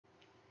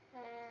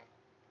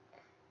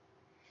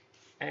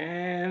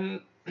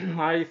And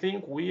I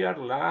think we are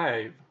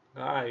live,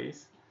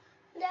 guys.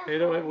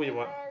 Hello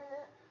everyone.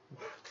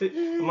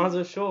 ま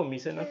ずショーを見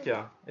せなき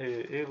ゃ、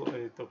英語、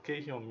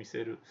景品を見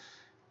せる。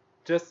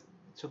Just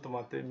ちょっと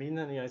待って、みん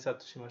なに挨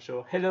拶しまし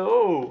ょう。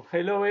Hello!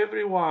 Hello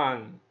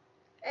everyone!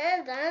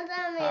 だん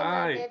だんみん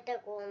な出て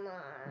こ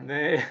ない。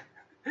ね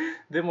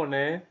でも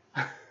ね、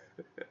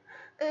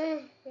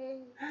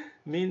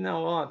みんな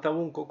は多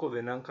分ここ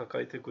で何か書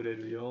いてくれ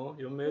るよ。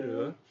読め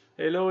る、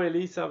Hello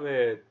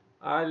Elizabeth,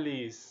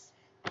 Alice.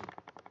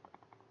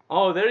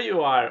 Oh, there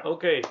you are.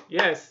 Okay,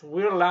 yes,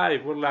 we're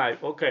live, we're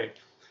live. Okay.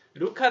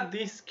 Look at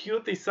this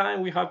cute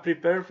design we have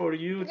prepared for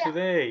you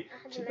today.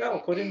 違う、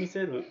これ見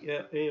せる。い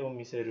や、絵を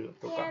見せる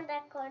とか。や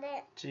だ、こ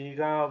れ。違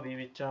う、ビ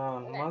ビちゃ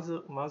ん。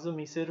まず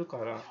見せるか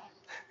ら。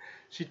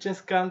She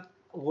just can't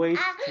wait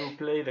to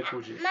play the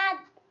Kuji.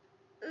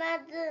 ま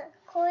ず、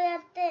こうやっ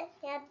て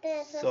やっ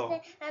て、そし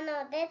て、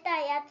出た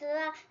やつ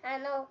は、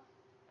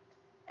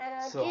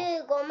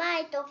15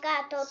枚と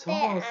か取って、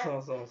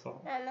そう。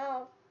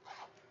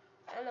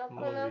こ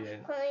の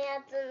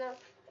やつの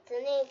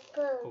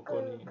こ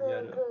こに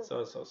やる。そ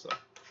う。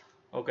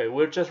Okay,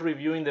 we're just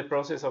reviewing the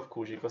process of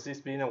Kuji because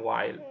it's been a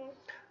while.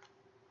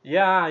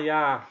 Yeah,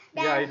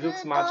 it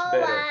looks much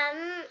better.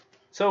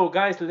 So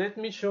guys, let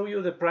me show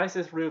you the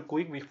prices real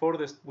quick before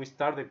we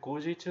start the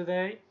Kuji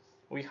today.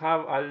 We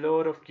have a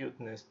lot of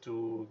cuteness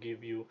to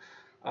give you.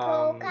 ト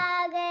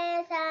カ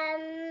ゲさ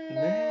ん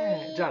の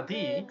ねえ、じゃあ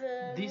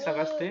D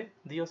探して。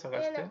D を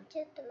探して。ち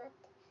ょっと待っ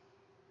て。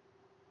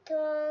と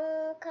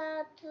んか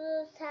つ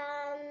さ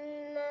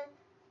んの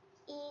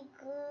い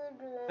ぐ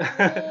る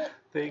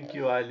み。Thank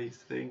you,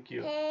 Alice. Thank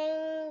you. ペ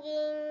ンギ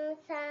ン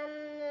さ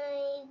んの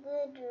いぐ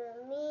る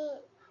み。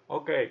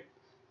Okay.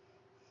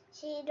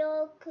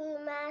 白ク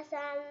マさ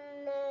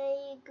んの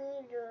いぐ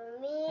る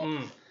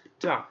み。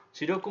じゃあ、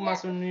白クマ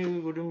さんのい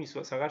ぐるみ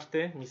を探し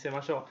て見せ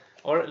ましょ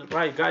う。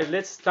Alright, guys,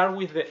 let's start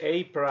with the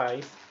A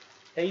price.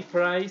 A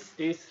price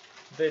is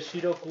the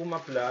白クマ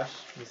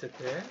plush. 見せて。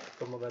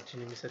友達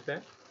に見せ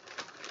て。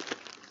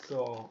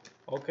So,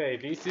 okay,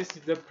 this is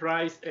the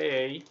price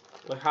A.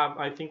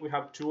 I think we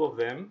have two of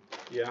them.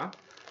 Yeah.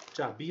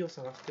 じゃあ B を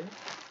探して。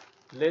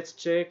Let's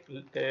check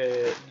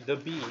the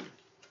B.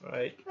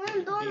 Right?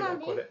 B は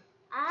これ。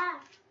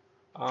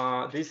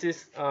This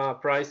is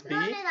price B.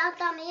 なんでだっ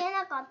た見え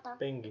なかった。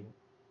Penguin.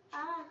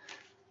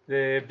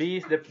 The B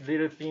is the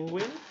little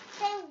penguin.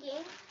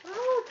 Penguin?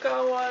 Oh,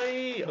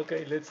 kawaii.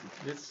 Okay, let's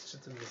ちょ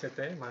っと見せ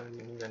て。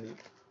みんなに。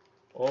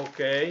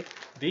Okay,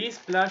 these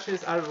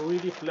plushes are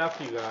really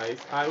fluffy, guys.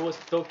 I was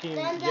talking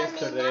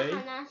yesterday.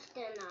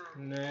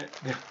 ね、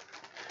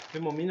で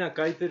もみんな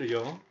書いてる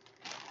よ。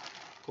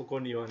ここ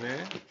には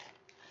ね。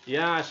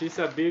Yeah, she's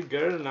a big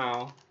girl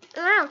now.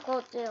 こ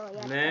っちをやって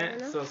るの。ね、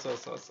そう。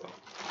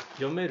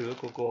読める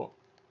ここ。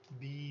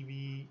ビ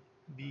ビ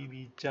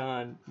ちゃ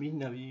ん。みん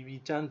なビ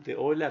ビちゃんって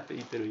オーラって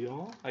言ってる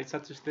よ。挨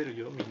拶してる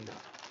よ、みんな。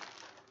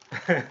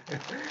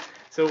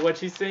So what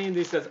she's saying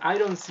is that I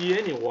don't see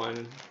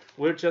anyone.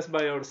 We're just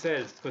by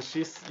ourselves because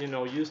she's,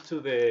 used to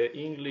the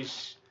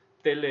English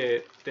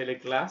tele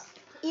class.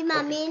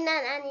 今みんな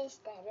何し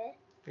て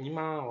る？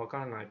今わか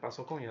らない。パ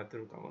ソコンやって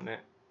るかも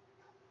ね。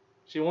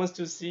She wants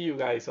to see you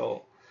guys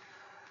all.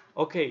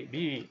 Okay,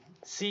 B,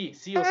 C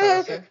を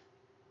探せ。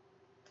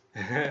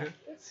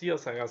C を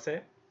探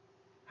せ。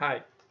は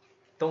い。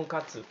とん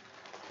かつ。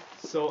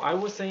So I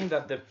was saying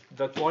that the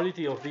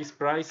quality of these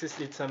prices,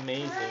 it's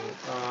amazing.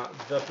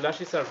 The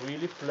plushes are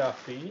really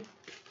fluffy.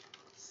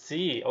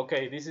 C.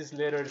 Okay, this is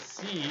letter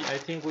C. I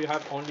think we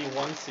have only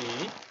one C.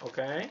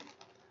 Okay.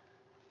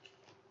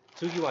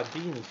 次は D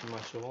にしま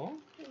しょ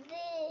う。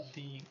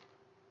D。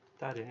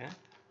誰？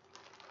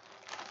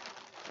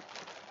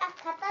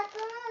カタツ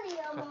ム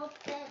リを持っ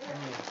てる。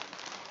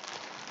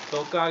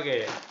トカ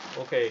ゲ。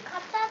Okay. カ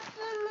タツ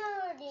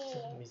ム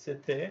リ。見せ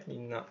て、み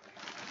んな。カ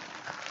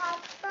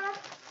タ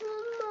ツム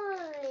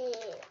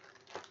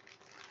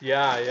リ。じ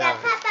ゃあパ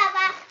パ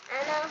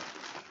は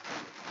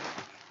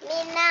み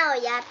んなを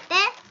やって。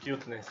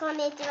Cuteness. こん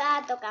にち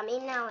はとかみ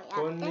んなをやって。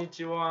こんに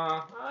ち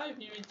は。はい、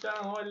ビビちゃん、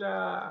ほ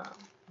ら。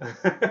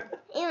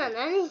今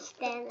何し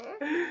てんの？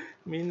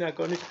みんな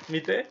こんにちは。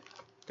見て。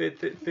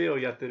手を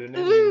やってる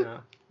ね、みん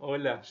な。ほ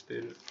ら、して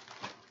る。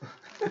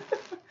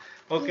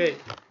Okay,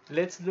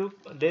 let's look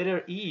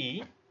letter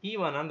E. E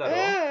は何だろう？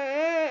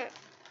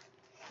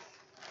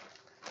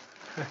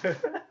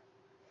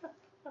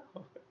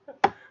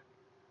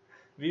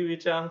ビビ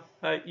ちゃん、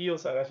はい、E を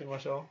探しま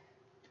しょ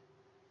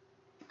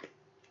う。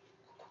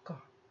ここ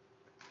か。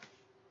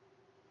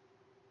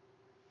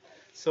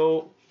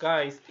So,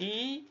 guys,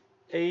 E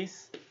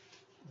is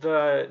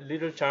the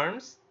little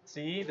charms.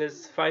 See,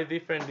 there's 5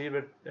 different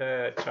little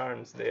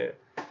charms there.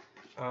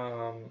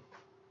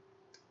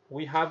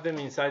 We have them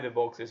inside the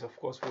boxes. Of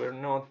course, we're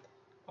not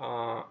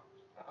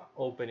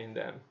opening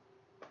them.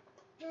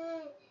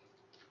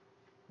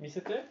 見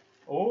せて。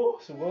お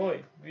ー、すご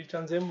い。ビビち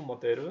ゃん全部持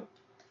てる？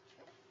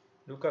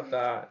 Look at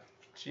that.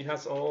 She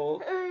has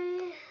all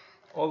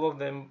of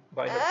them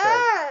by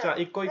herself. じゃあ、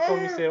一個一個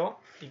見せよ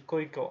う。一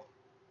個一個。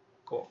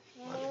こう。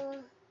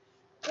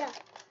じゃあ、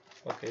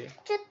Okay.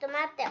 ちょっと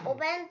待って、お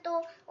弁当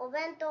を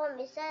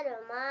見せ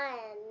る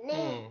前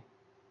に、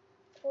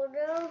こ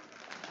れを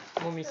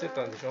もう見せ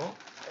たんでしょ？でも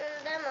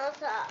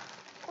さ、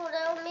これ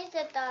を見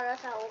せたら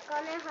さ、お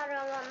金払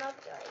わな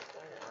きゃい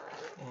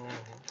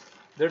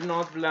けない。They're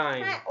not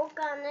blind. はい、お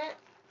金。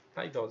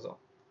はい、どうぞ。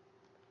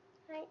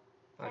はい。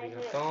あり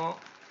がと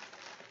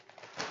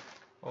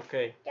う。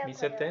OK。見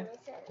せて。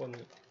ここ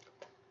に。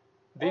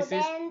This is お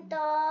弁当。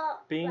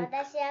 pink.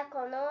 私は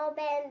このお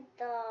弁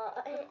当。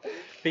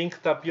Pink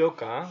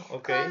tapioca.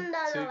 OK。今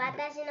度の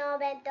私のお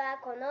弁当は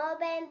このお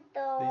弁当。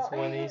This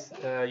one is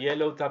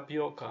yellow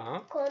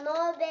tapioca. こ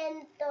のお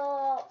弁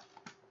当。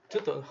ち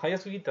ょっと早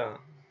すぎた。この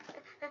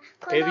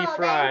お弁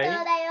当だ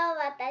よ、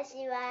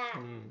私は。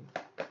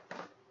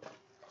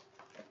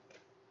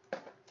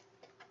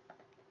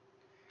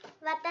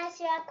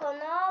私はこのお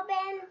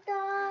弁当。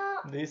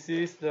This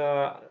is the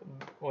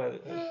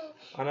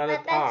another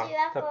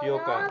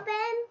tapioca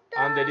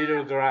当 and the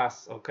little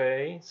grass.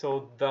 Okay,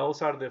 so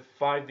those are the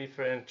 5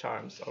 different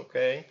charms.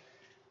 Okay.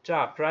 じ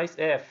ゃあ price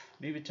F.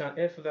 ビビちゃん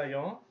F だ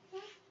よ。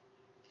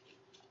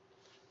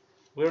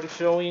We're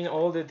showing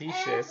all the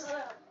dishes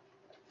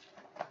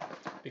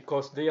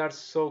because they are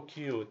so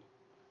cute.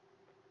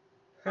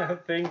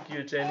 Thank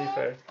you,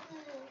 Jennifer.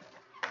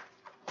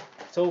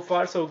 So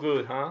far, so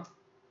good, huh?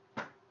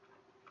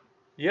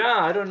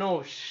 Yeah, I don't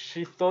know.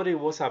 She thought it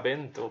was a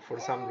bento for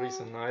some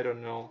reason. I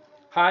don't know.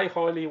 Hi,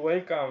 Holly.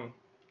 Welcome.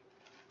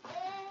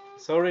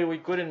 Sorry, we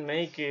couldn't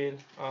make it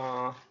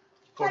for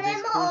これ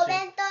this もお Kuji.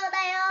 弁当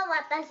だよ、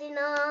私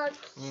の。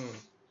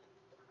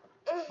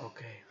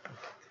Okay.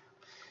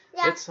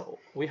 じゃあ、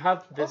 We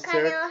have お金を dessert.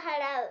 払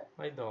う。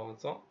はい、どう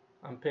ぞ。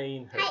I'm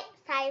paying her. はい、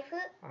財布。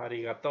あ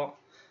りがと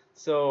う。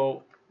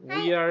So,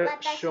 we are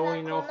私は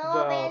showing off こ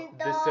のお弁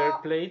the 当。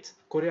 dessert plates.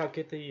 これ開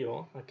けていい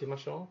よ。開けま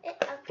しょう。開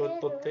ける。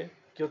取って。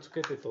気をつ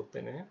けて取っ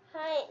てね。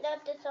はい、だ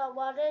ってさ、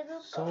割れるか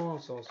ら。そう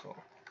そうそう。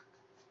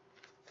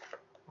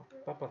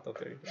パパ取っ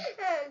てる。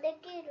で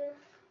きる。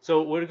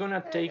So we're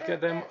gonna take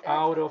them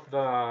out of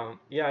the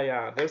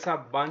yeah, there's a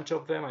bunch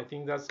of them. I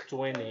think that's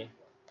 20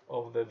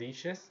 of the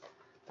dishes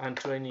and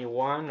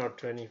 21 or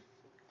 20.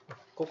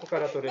 ここか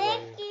ら取ればい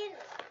い。でき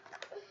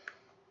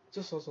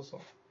る。そう。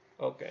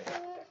Okay.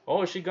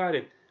 Oh, she got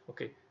it.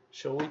 Okay.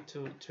 Show it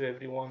to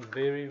everyone.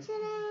 Very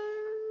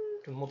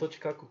もっと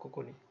近くこ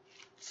こに。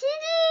チリ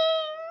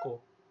こ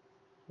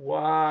う。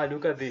Wow,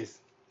 look at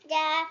this. じゃ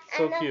あ、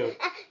So cute.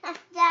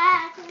 じゃ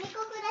あ、すみこ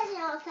暮らし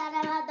のお皿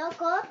はど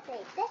こって言っ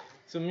て。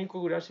すみ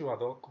こ暮らしは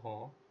ど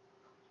こ？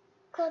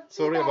こっち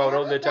だよ。 Sorry about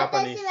all the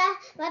Japanese.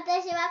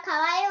 私は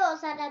可愛いお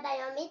皿だ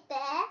よ、見て。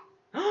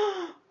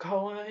か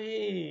わ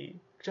いい。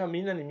じゃあ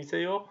みんなに見せ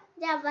よ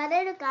じゃあバ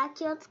レるか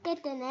気をつけ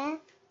てね。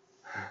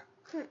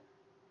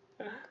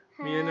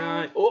見え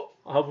ない。お、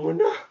危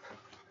な。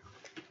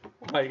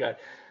Oh my god.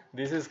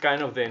 This is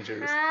kind of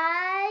dangerous. は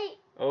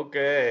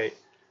Okay.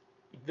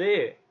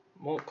 で、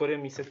もうこれ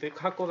見せて。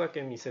箱だ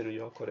け見せる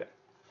よ、これ。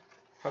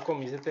箱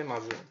見せて、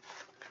まず。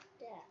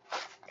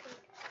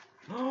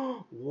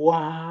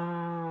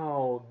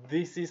Wow!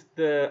 This is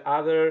the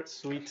other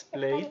sweet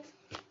plate.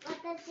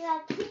 私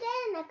は綺麗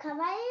な可愛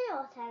いお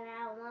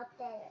皿を持っ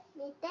て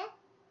る。見て。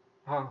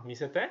あ、見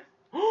せて。かわいい。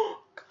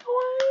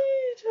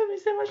じゃあ見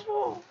せまし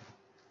ょ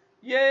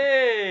う。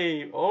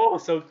Yay! Oh,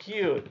 so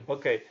cute.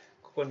 Okay.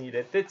 ここに入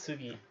れて、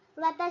次。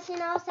私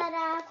のお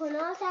皿、こ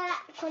のお皿、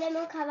これ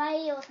も可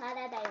愛いお皿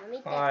だよ。見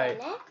ててね。はい。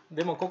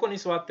でもここに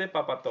座って、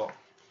パパと。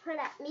ほ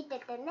ら、見て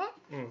てね。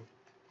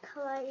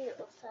可愛い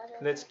お皿。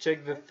Let's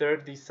check the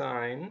third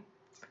design.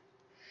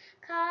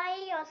 可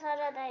愛いお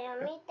皿だよ。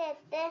見て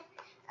て。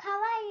可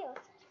愛いお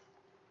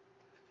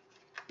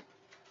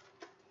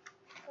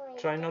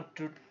皿。 Try not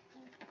to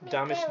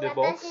damage the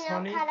box, 私の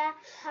honey.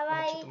 可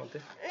愛い。ちょっと待って。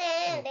ね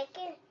え、で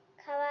きる。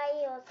可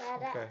愛いお皿。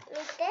Okay. 見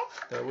て。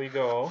 There we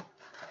go.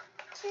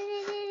 チリリ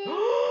リ。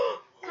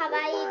可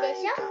愛い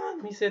でしょ。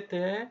見せ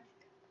て。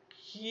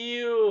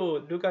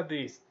Cute. Look at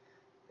this.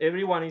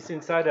 Everyone is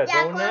inside a じ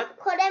ゃあ donut.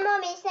 これも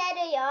見せ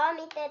るよ。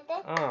見てて。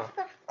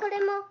これ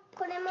も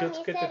気を見せ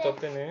る。つけて取っ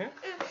てね。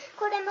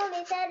これも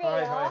見せるよ。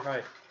は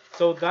い。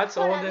So that's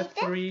all the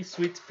 3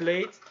 sweet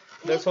plates.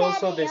 There's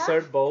also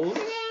dessert bowls.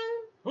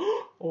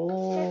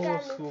 お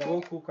ー、す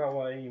ごくか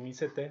わいい。見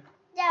せて。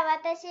じゃあ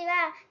私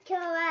は今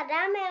日は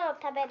ラーメンを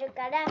食べる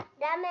からラ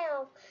ーメ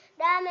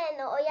ン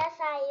のお野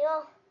菜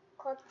を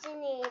こっち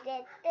に入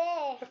れ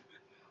て。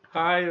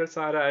 Hi,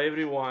 Sarah,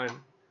 everyone.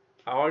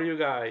 How are you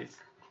guys?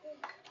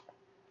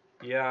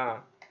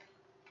 Yeah.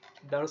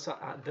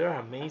 They're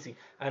amazing.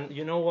 And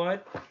you know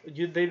what?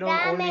 They don't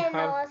ラー only メンの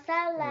have お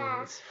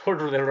皿。 it's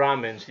for the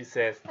ramen, she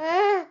says.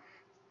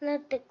 だっ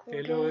てこ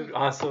れ。 Hello.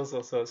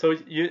 So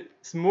you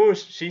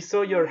Smoosh, she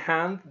saw your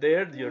hand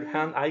there, your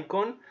hand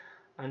icon,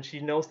 and she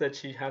knows that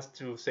she has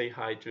to say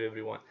hi to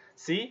everyone.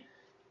 See?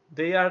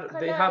 They have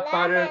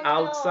pattern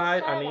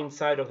outside and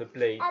inside of the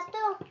plate. あ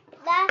と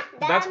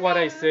That's what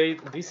I say.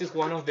 This is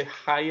one of the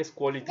highest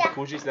quality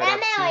Kujis ラー that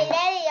メンを入 I've れ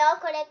るよ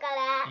これか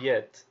ら。 seen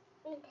yet.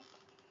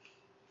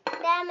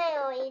 ラーメ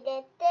ンを入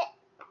れて、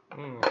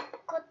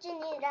こっち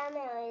にラーメ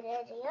ンを入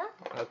れるよ。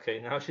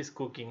Okay, now she's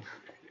cooking.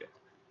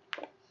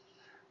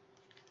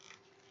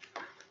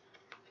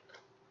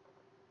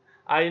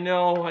 I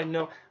know, I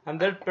know.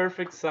 And they're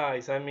perfect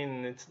size. I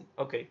mean, it's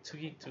okay.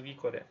 次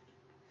これ。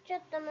ちょ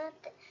っと待っ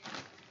て。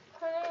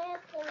このや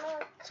つ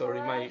も。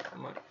Sorry, my. よ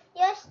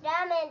し、ラ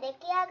ーメン出来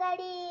上が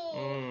り。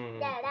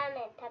じゃあラーメ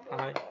ン食べ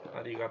る。はい、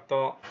ありが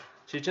とう。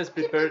She just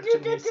prepared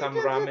me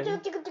some ramen.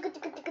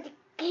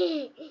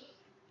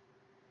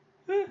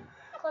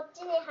 こっ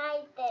ちに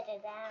入って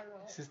るラーメ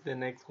ン。 This is the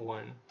next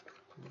one.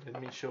 Let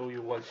me show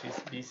you while she's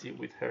busy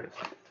with her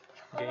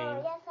この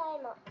game. 野菜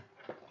も。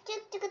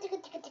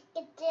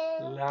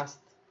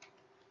Last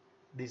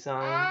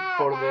design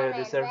for the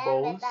dessert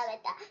bowls. 見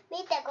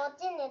て、こっ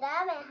ちに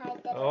ラーメン入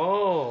ってる。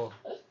Oh.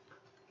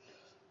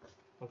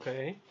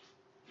 Okay.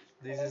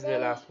 This is the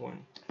last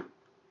one.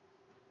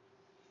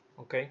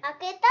 Okay. 開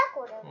けた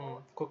これ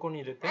も。ここに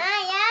入れて。あ、や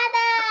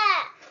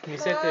だ。見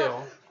せて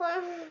よ。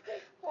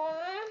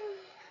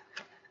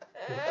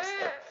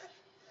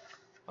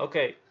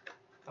Okay.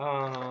 こ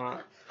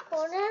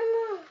れも。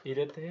入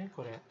れて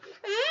これ。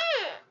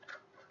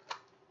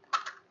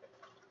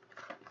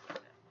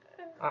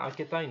開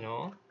けたい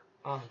の？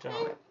じゃあ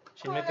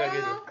閉めてあげ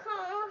る。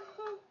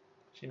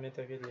閉め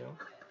てあげるよ。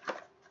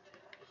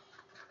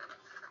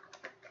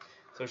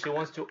So she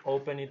wants to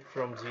open it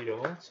from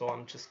 0, so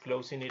I'm just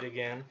closing it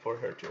again for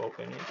her to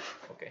open it.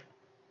 Okay.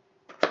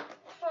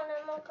 こ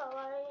れもか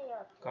わいい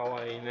よ。か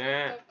わいい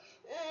ね。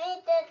見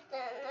てて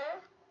ね。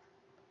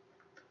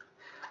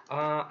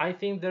I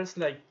think there's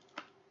like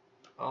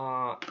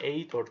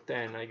 8 or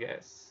 10, I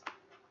guess.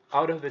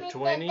 Out of the 20.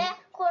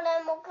 こ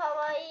れもか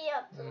わいい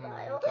やつだ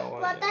よ。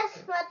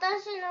私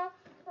のや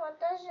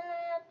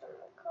つ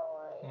もかわ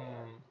いい。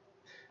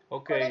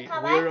Okay,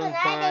 we're on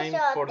time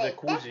for the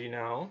Kuji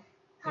now.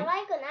 可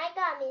愛くない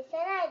から見せ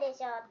ないで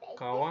しょって言って。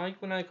可愛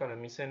くないから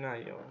見せな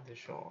いよで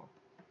しょ。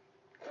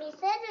見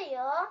せる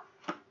よ。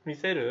見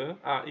せる？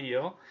いい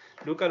よ。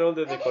Look at all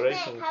the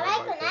decorations. 可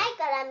愛くない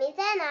から見せ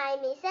ないっ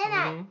て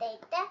言っ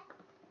て。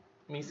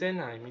見せ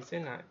ない。見せ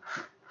る？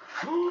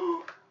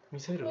見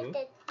せるよ。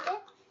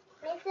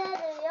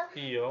い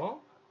い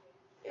よ。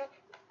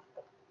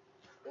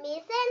見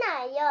せ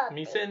ないよ。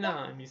見せ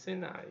ない。見せ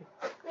る。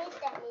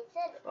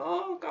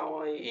か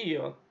わいい。いい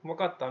よ。わ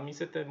かった。見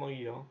せてもい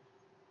いよ。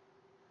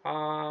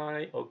は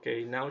い。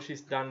Okay, now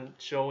she's done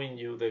showing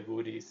you the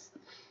goodies.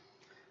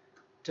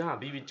 じゃあ、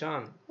ビビちゃ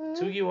ん。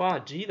次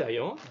は G だ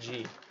よ。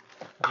G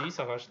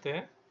探し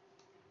て。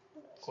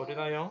これ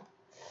だよ。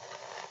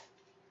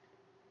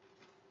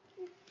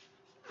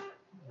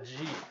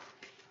G。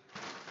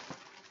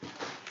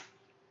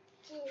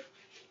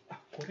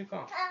これ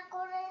か。こ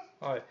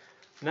れ。はい。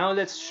Now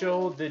let's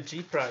show the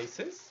G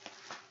prices.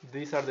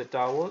 These are the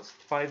towels.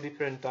 5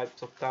 different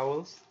types of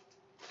towels.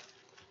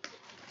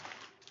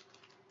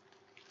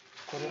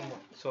 これも、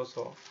そう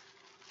そ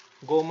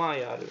う。5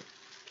枚ある。じ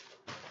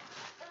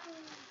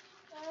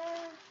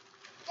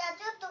ゃあ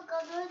ちょっと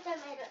数えて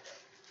みる。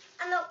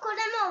これ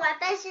も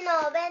私の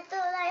お弁当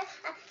だよ。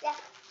じゃあ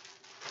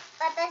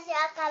私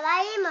は可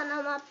愛いも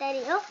の持ってる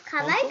よ。可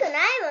愛くな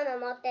いもの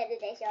持ってる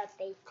でしょっ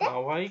て言って。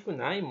可愛く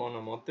ないも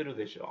の持ってる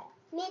でしょ。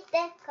見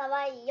て、可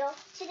愛いよ。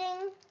チリ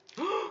ン。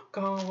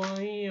可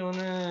愛いよ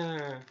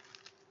ね。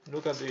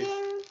Look at this.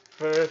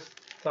 First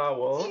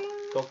towel,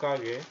 トカ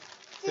ゲ。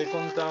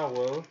Second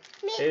towel,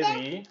 エ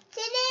ビ。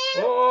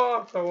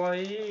かわ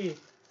いい。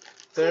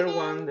Third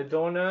one, the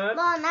donut.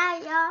 もうな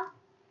いよ。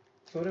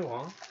それ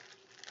は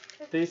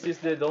This is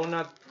the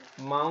donut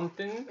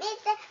mountain. 見て、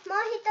も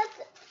う一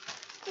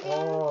つ。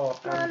Oh,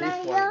 and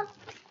this one.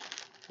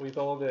 With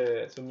all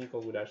the Sumikko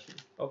Gurashi.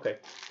 Okay,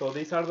 so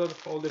these are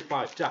all the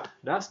 5. じゃあ、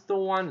ラスト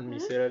1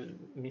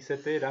見せ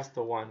て、ラス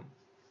ト1。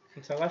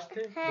探し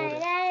て。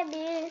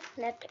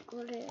だって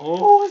これ。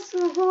す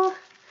ごい。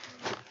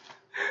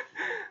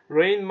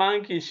Rain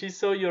Monkey, she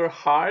saw your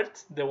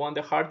heart, the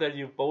heart that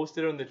you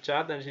posted on the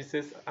chat, and she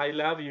says, I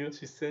love you.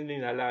 She's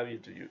sending I love you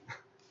to you.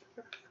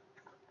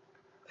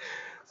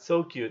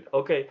 So cute.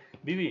 Okay,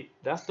 Bibi,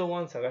 ラスト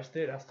1探し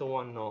て、ラスト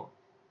1の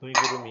ぬいぐ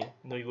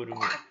る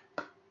み。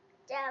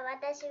じゃあ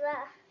私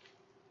は、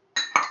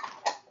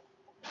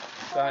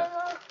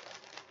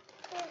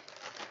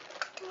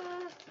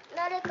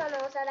誰か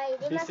のお皿い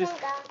りませんか？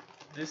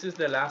 This is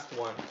the last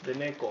one, the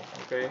neko,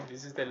 okay?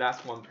 This is the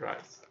last one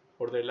prize.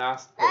 For the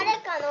last 誰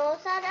かのお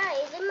皿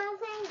いりま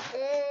せんって。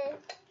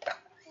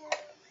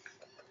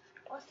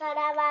お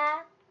皿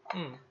は、い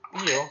い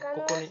よ。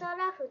ここに。お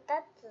皿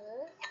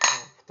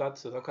2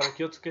つだから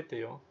気をつけて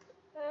よ。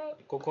は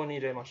い。ここに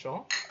入れまし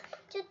ょう。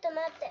ちょっと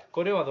待って。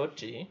これはどっ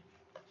ち？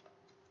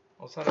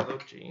お皿どっ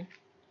ち？じ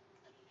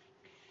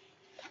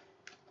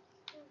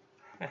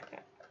ゃあ、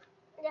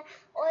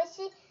おい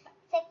しい、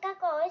せっか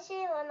くおいし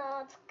いも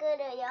のを作る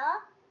よ。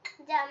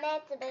じゃあ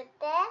目つぶって。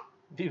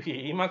ビ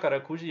ビ、今から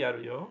9時や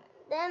るよ。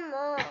で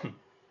も目つぶ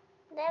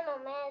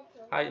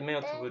って。はい、目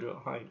をつぶる。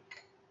はい。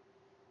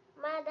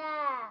まだ。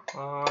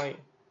はい。いい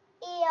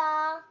よ。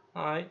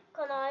はい。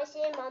このおいし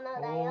いもの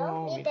だ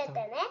よ。見てて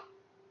ね。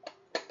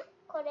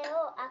これ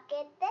を開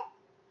けて。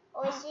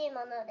美味しい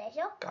もので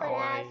しょ。これ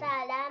は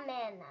さ、ラー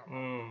メンな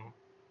の。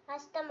明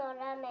日も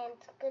ラーメン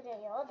作る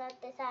よ。だっ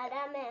てさ、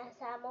ラーメン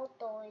さ、もっ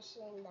と美味し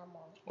いんだも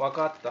ん。わ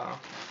かった。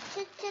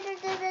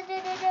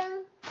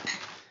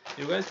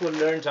You guys will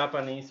learn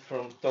Japanese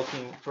from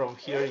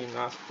hearing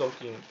us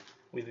talking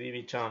with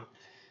Bibi-chan.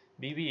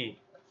 Bibi,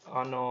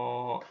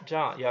 じ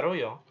ゃあやろう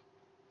よ。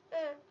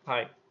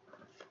はい。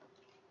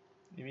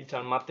ビビち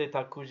ゃん、待って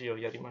たくじを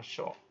やりまし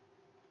ょう。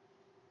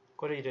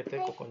これ入れて、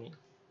ここに。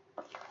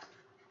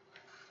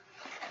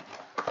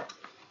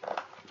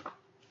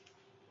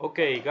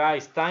Okay,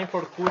 guys, time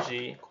for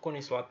Kuji. ここ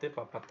に座って、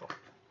パパと。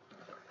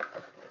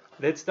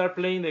Let's start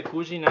playing the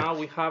Kuji now.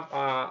 We have,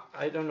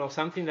 I don't know,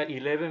 something like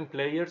 11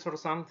 players or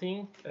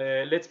something.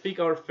 Let's pick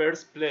our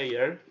first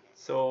player.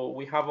 So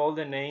we have all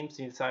the names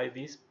inside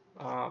this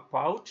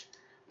pouch.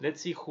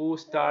 Let's see who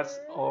starts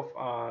off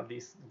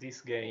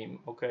this game,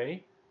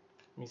 okay?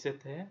 見せ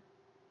て。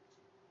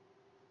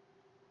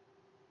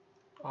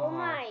5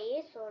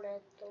枚そ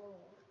れとも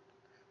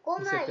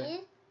5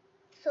枚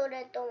そ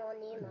れとも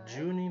2枚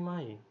12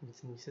枚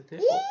見せて。12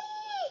枚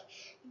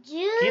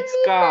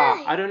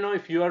Kitsuka, I don't know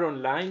if you are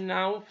online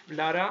now,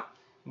 Lara,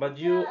 but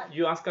you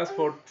ask us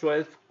for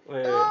 12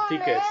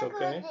 tickets,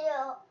 okay?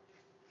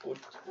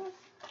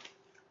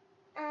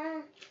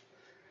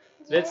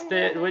 Let's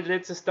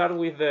start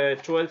with the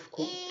 12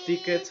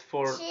 tickets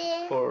for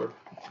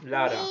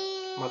Lara.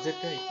 混ぜ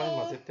て、いっぱい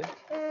混ぜて。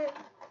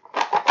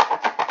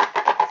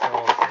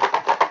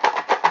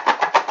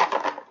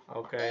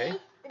Okay.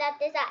 だっ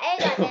てさ、絵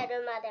が出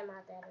るまで混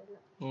ぜる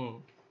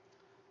の。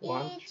1,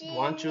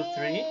 2,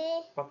 3.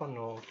 パパ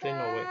の手の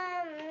上。ち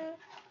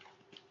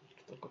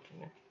ょっとこっち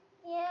ね。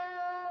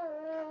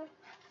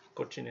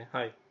こっちね、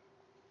はい。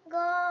5、6、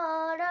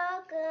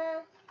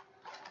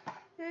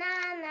7、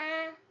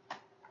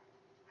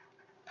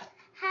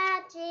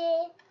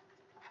8、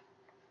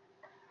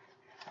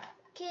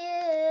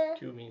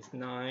9 means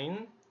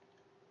 9,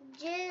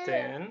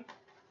 10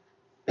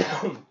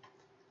 10,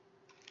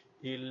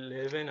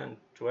 11 and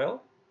 12?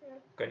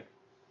 Okay.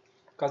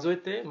 数え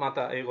て、ま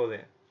た英語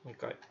で。もう一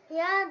回。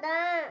や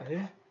だ。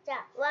じゃ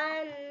あ、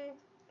1,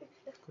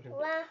 2,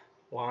 3,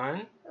 4, 5,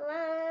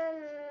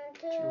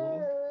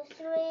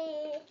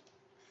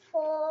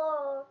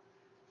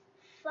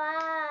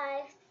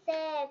 6,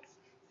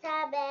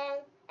 7,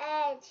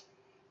 8,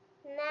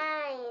 9,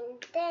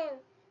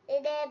 10,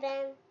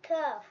 11,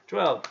 12.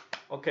 12.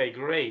 Okay,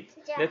 great.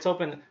 Let's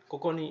open. こ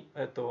こに、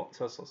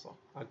そうそうそ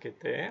う。開け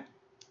て。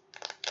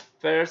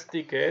First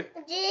ticket.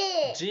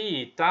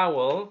 G.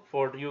 Towel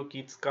for you,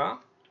 Kitsuka.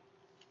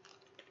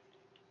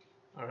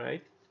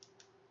 Alright.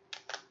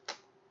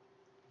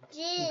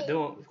 G. で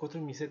も、こっち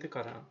見せて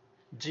から。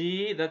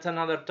G. That's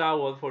another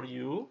towel for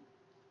you.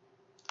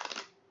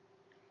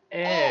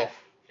 F.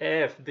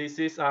 This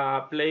is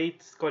a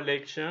plates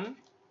collection.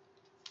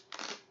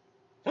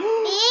 見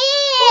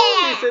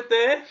せ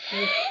て。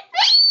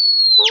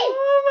Oh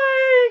my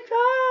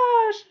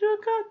gosh!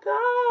 Look at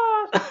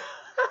that!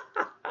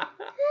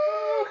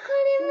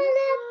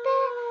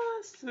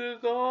 すごい。ちょっ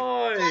と待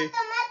って、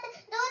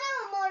どれ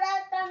をもら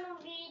ったの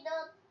B だ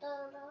った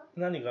ら。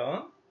何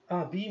が？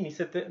あ、B 見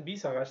せて。B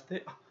探し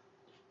て。あ、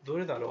ど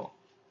れだろ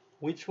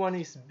う？ Which one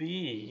is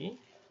B？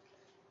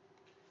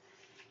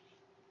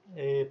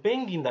 ペ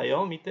ンギンだ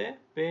よ。見て。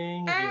ペ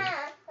ンギン。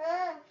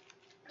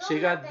She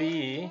got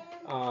B.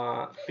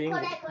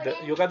 Penguin.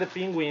 You got the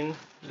penguin,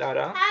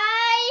 Lara.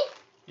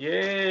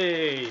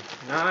 Yay!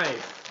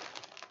 Nice.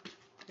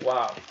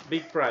 Wow,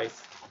 big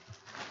prize.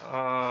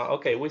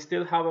 Okay, we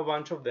still have a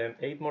bunch of them.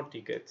 8 more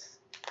tickets.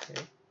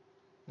 Okay.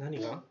 何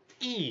が？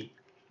 E.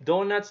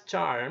 Donuts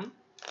charm.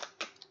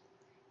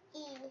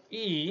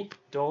 E.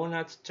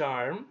 Donuts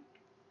charm.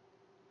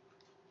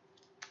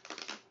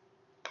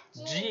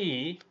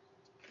 G.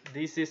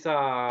 This is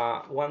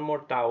one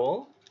more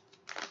towel.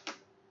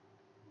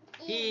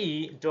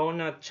 E.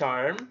 Donut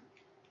charm.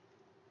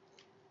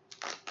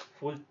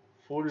 Full.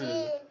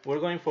 We're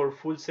going for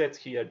full sets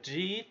here.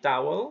 G.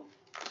 Towel.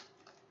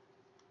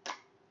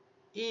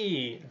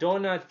 E.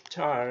 Donut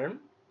charm.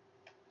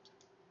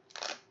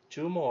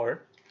 2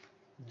 more.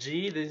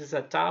 G. This is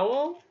a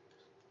towel.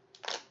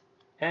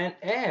 And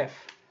F.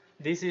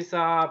 This is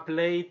a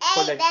plate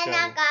collection. 出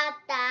なか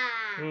った。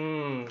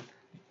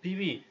ビ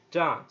ビ、じ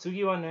ゃあ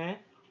次は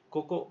ね、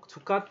ここ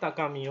使った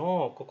紙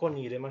をここ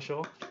に入れまし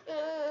ょう。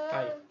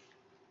はい。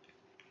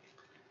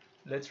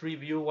Let's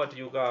review what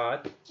you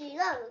got. 違う、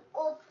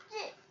こっ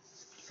ち。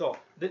そ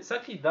う。で、さ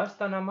っき出し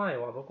た名前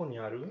はどこに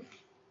ある？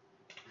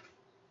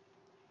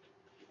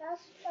出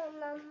した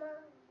名前。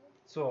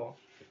そ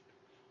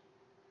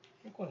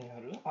う。どこにあ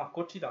る？あ、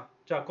こっちだ。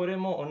じゃあこれ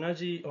も同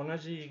じや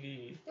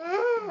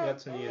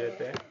つに入れ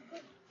て。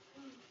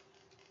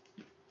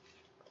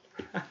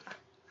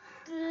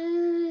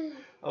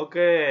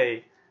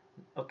OK。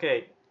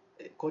OK。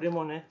これ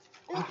もね。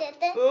見て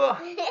て。うわ。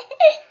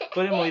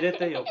これも入れ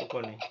てよ、こ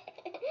こに。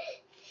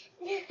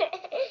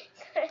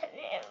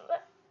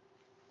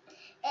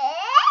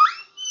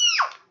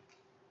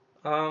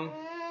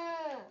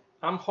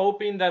I'm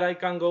hoping that I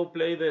can go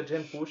play the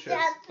gem pushers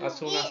as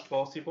soon as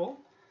possible.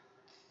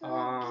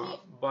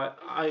 But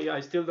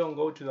I still don't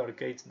go to the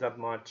arcades that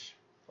much.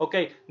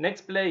 Okay,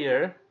 next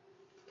player.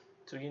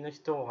 次の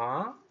人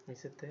は見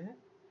せて。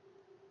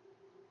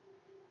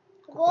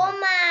5枚。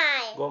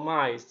5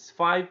枚。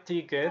5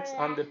 tickets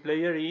and the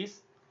player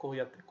is こう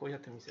やって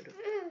見せる。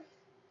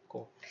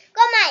こう。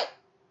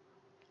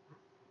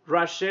5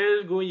枚。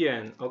Rachel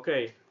Guyen.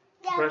 Okay.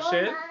 じゃあ Rachel,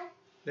 5枚。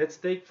 let's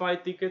take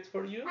 5 tickets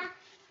for you.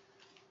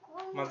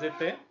 混ぜ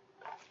て。いっ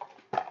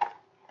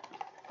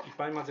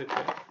ぱい混ぜて。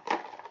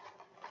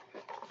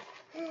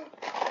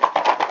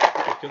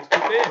気をつけ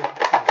て。は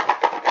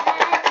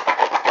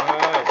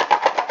い。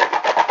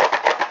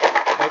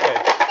Okay.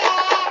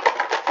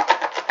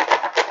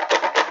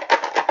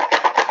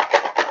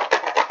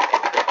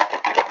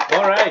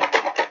 All right.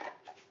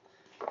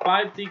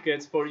 5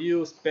 tickets for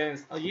you,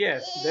 Spence. Oh,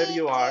 yes, there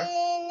you are.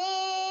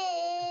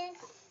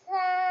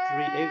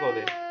 3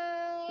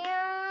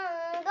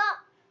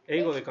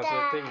英語で数え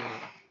ていいの。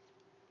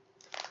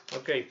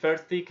Okay,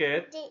 first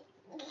ticket.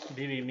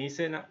 ビビ見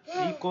せな。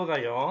いい子だ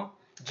よ。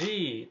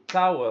G,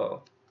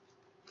 towel.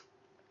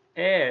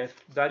 F,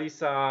 that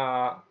is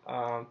a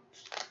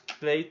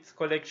plate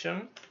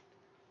collection.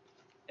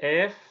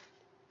 F,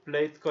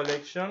 plate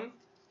collection.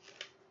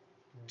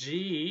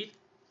 G,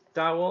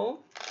 towel.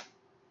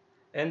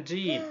 And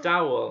G,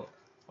 towel.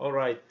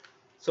 Alright.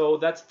 So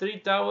that's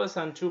 3 towels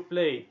and 2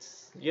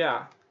 plates.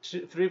 Yeah,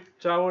 3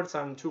 towels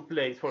and 2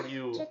 plates for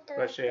you,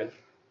 Rachel.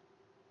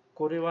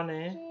 これは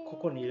ね、こ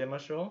こに入れま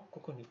しょう。こ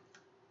こに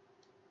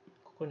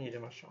入れ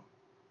ましょう。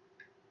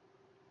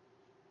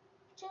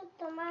ちょっ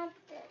と待っ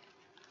て。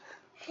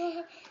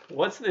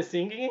What's the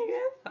singing again?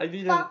 I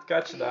didn't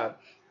catch that.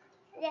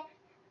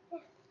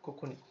 こ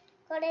こに。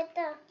これ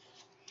と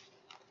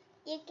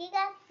雪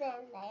合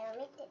戦だよ、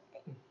見て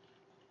て。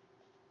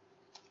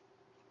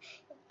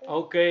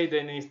Okay,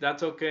 Denise,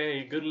 that's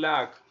okay. Good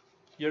luck.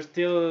 You're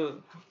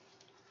still.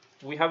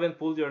 We haven't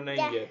pulled your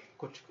name yet.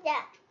 こっち。じゃ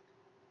あ、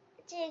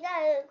違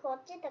う、こ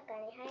っちとか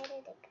に入れ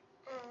るか。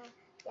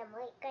じゃあも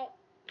う一回。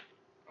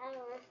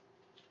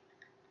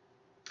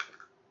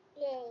イ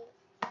ェイ。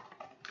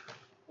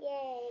イェ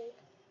イ。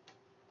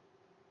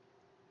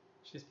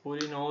She's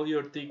putting all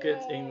your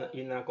tickets in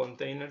a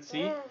container.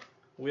 See,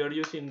 we are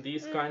using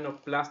these kind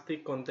of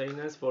plastic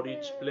containers for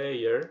each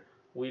player.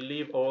 We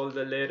leave all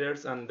the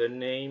letters and the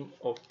name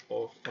of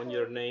on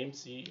your name.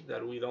 See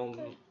that we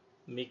don't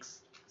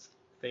mix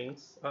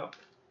things up.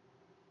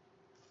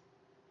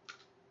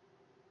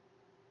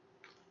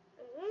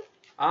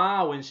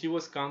 Ah, when she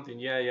was counting,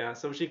 yeah.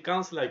 So she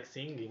counts like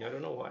singing. I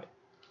don't know why.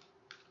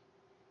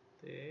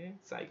 で、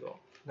最後。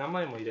名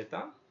前も入れ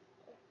た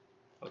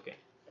 ?OK。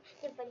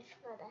やっぱり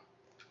そうだ。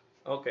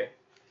OK。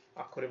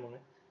あ、これも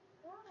ね。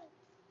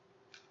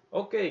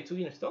OK、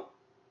次の人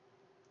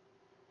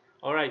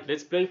Alright,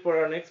 let's play for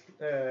our next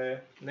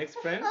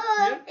friend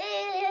here.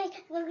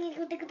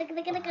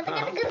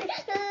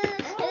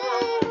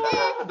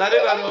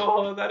 誰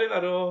だ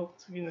ろう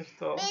次の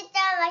人。みーち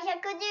ゃんは110、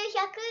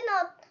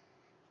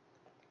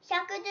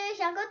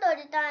100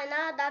取りたい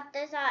な。だっ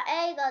てさ、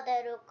A が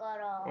出るか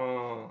ら。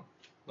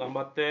頑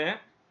張って。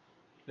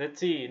Let's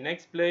see,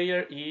 next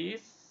player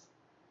is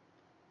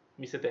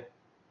見せて。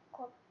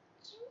こっ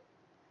ち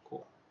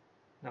こ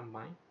う。何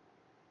枚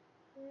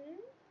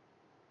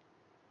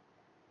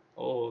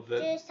Oh, the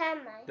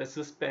 13枚。 The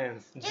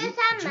suspense.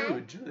 13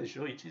枚。10でし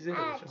ょ ?10 でしょ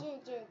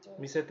10。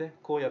見せて。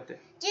こうやって。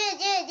10。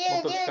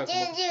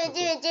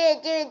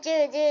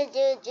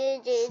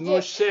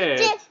Smooth shade.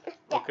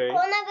 こ Okay. ん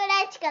なぐ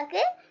らい近く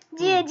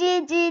見え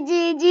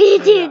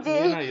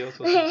ないよ。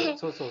そう。Okay,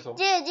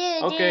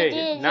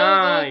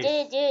 nice.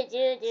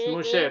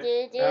 Smooth shade.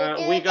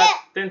 We got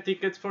 10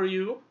 tickets for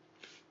you.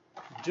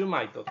 10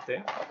枚取っ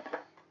て。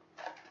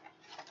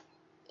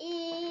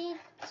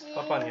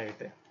パパにあげ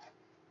て。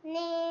2、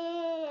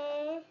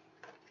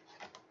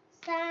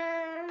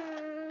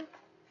3、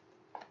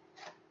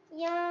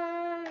4。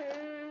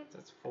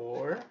That's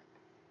 4.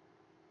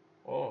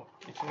 Oh,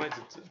 1枚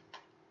ずつ。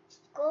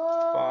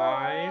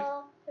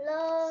5、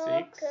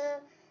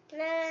 6、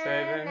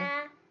 7、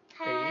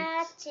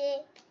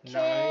 8、 9、 10。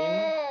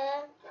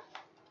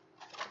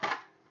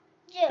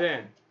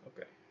 10.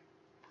 Okay.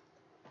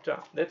 じゃ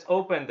あ、let's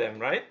open them,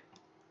 right?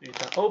 You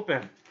can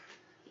open.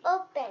 オー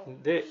プ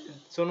ン。で、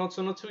その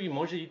次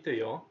文字言って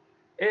よ。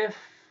F.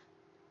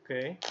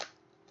 Okay.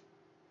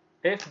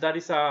 F, that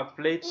is a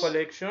plate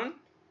collection.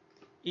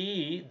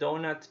 E,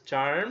 donut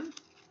charm.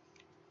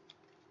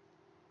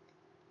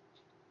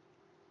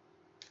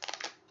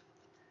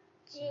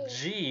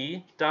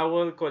 G,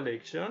 towel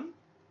collection.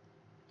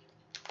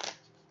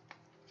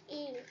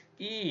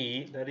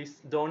 E, that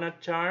is donut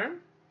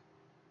charm.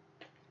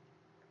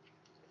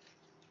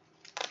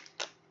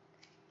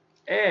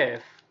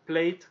 F,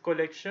 plate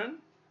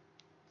collection.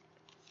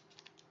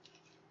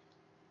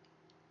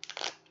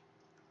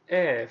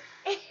 F,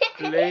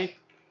 plate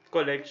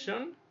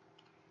collection.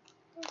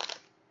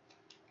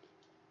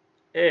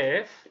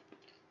 F,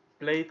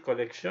 plate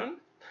collection.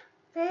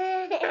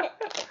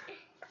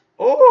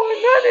 Oh,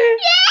 nani?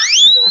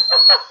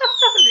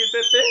 見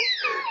せて。わ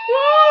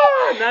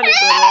あ、何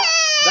それ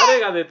誰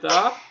が出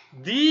た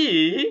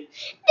 ?D?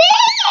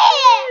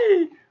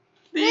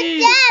 D! グッ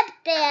ジャー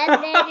ってやっ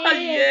てる。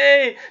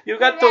Yay! You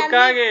got ト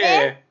カ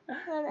ゲ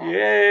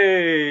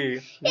Yay!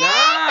 Nice! トカ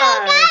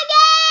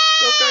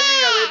ゲ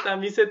が出た。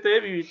見せ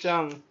て、ビビちゃ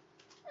ん。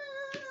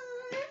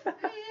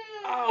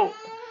Ow!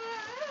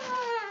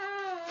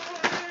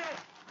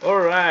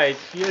 Alright,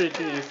 here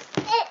it is.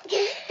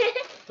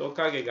 ト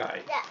カゲガ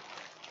イ。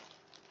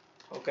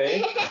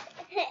OK?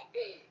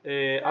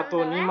 あ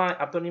と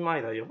2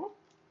枚だよ。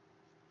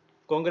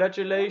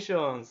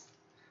Congratulations!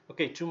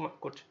 OK,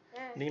 こっち。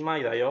2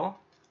枚だよ。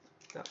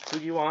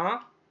次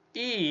は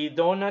E,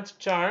 Donut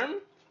Charm.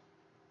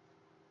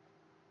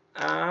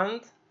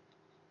 And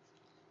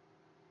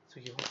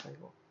次は最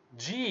後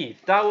G,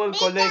 Towel みー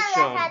ちゃんが Collection.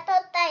 さ、取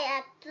った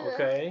やつ。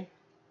OK?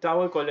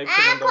 Towel Collection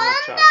あ、 and こん Donut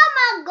Charm. な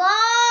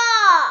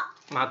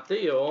も待っ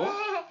てよ。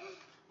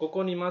こ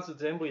こにまず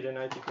全部入れ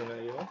ないといけな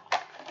いよ。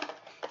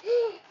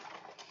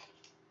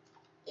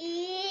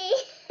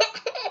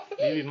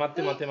ビビ、待っ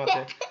て待って待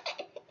って。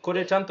こ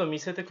れちゃんと見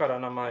せてから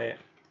名前。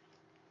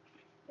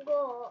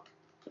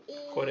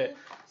これ。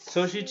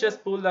So she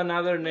just pulled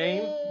another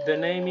name. The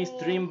name is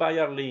Dream by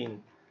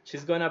Arlene.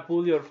 She's gonna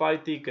pull your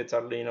 5 tickets,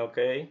 Arlene,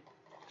 okay?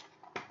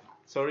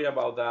 Sorry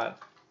about that.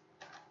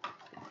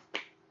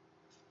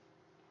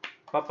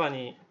 パパ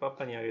に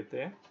あげ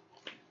て。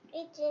1、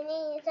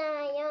2、3、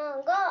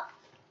4、5。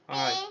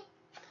はい。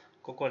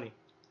ここに。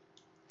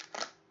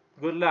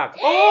Good luck.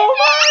 Oh my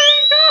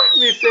god!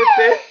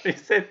 見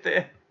せ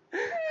て。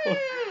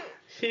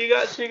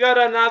She got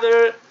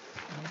another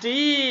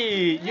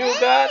D. You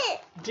got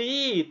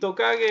D. ト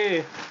カ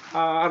ゲ。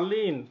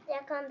Arlene. じゃあ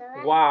今度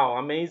は。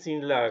Wow,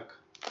 amazing luck.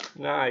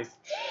 Nice.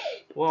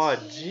 Wow,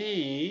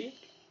 G.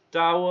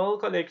 Towel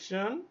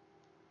collection.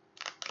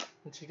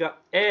 She got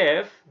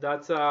F.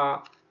 That's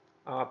a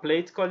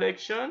plate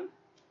collection.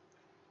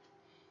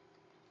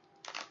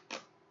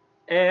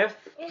 F.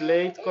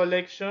 Plate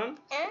collection.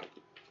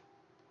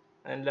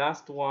 And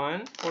last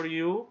one for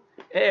you.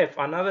 F.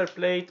 Another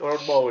plate or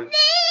bowl.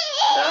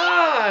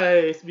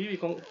 Nice. Bibi,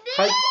 high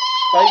five.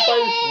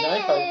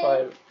 Nice high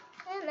five.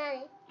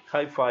 何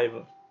High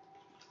five.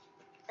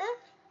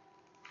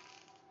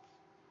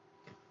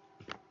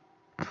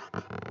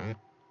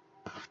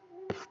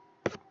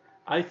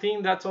 I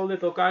think that's all the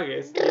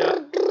tokages. Yeah.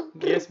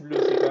 Yes, Blue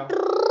Sika.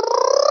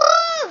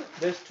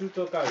 There's 2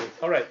 tokages.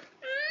 Alright.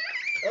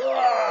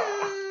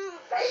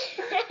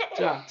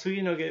 じゃあ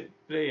次のプ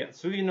レイヤー。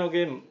次の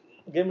ゲーム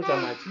じゃ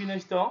ない。次の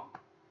人。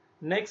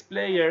Next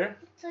player.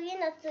 次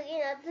のヒ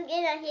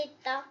ッ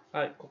ト。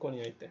はい、ここ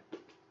に置いて。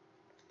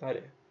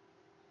誰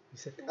見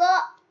せて。5。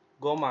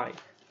5枚。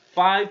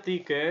5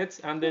 tickets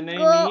and the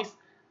name is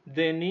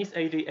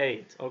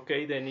Denise88.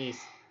 Okay, Denise.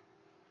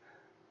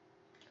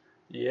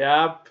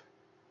 Yep.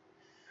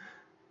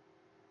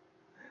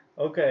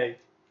 Okay.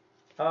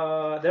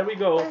 There we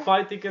go.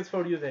 5 tickets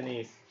for you,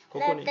 Denise. こ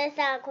こに。だって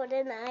さ、こ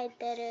れ泣い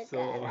てるか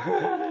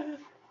ら。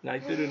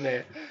泣いてる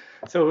ね。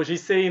So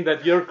she's saying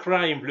that you're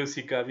crying,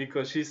 Blusika,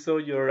 because she saw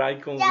your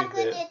icon with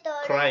the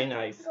crying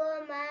eyes.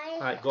 5枚。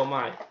はい、5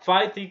枚。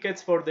5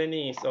 tickets for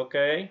Denise,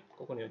 okay?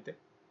 ここに置いて。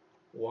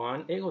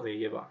1、英語で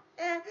言えば。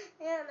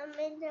いや、ダ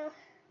メじゃん。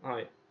は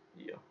い、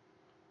いいよ。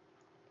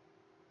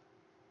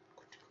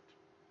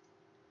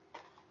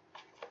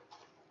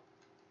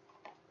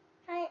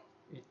はい。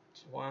1,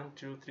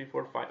 2, 3,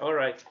 4, 5.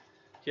 Alright.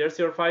 Here's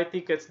your 5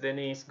 tickets,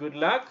 Denise. Good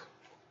luck.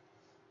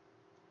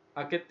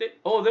 開けて。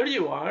Oh, there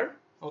you are.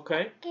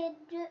 Okay.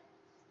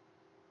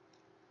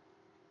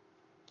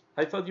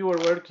 I thought you were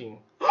working.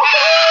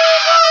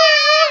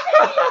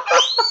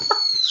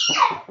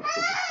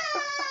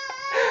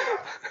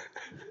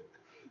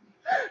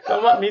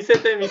 Come on, 見せ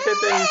て。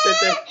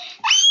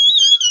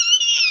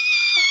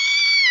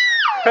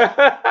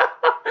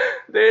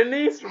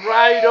Denise,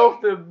 right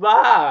off the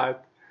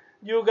bat.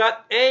 You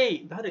got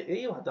A.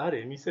 A は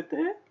誰見せて。白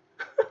く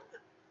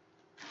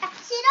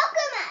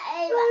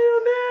ないだよ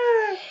ね。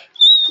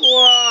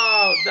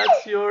Wow,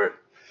 that's your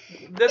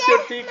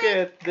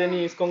ticket,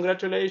 Denise.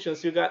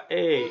 Congratulations, you got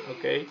A.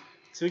 Okay.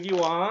 次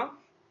は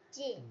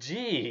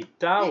G.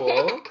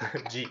 Towel.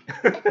 G.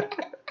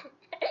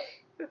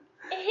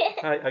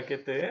 はい、開け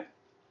て。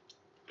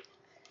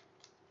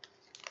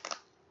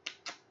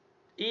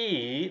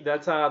E.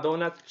 That's a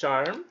donut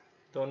charm.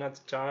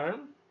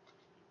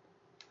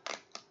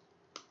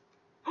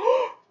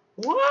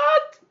 What?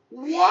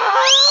 What? 見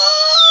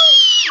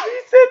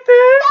せて。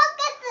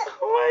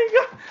Oh my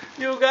god.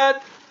 You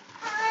got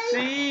C.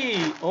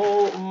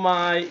 Oh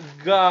my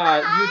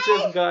god. You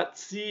just got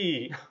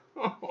C.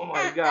 Oh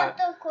my god.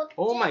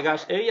 Oh my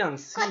gosh. A and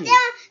C. こっちは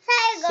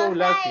最 So 後。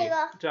lucky.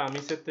 じゃあ見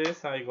せて、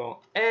最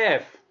後。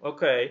F.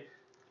 Okay.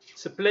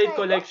 It's a plate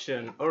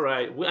collection.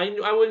 Alright. I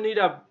will need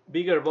a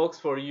bigger box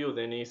for you,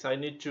 Denise. I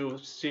need to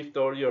shift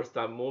all your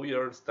stuff, move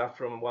your stuff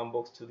from one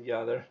box to the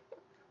other.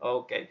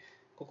 Okay.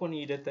 ここに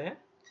入れて。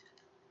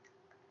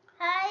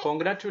はい。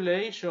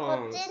 Congratulations.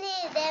 こっちに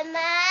入れま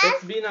す。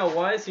 It's been a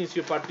while since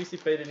you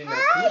participated in a はい、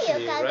 Kuji,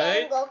 湯加 right?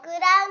 減極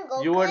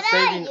楽 You were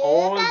saving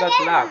all that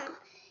luck.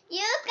 湯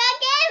加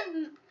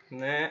減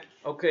ね。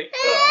OK。わ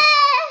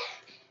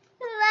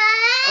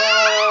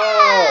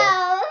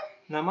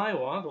ー。名前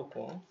はど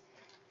こ？わー、みー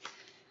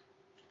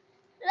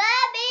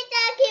ち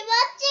ゃん気持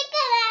ちく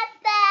な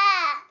っ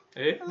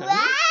た。え？何？わ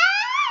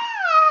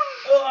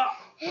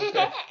ー。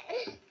Okay.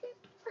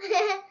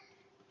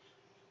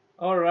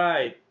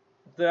 Alright.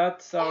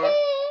 That's our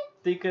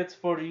tickets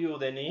for you,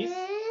 Denise.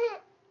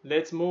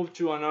 Let's move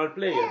to another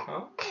player,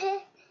 huh?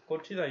 こ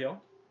っちだ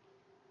よ。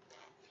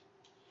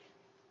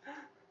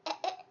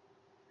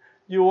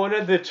You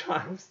wanted the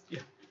charms?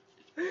 Yeah.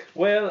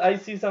 Well, I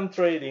see some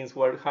tradings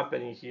were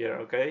happening here,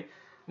 okay?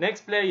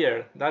 Next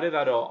player, 誰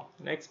だろ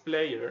う? Next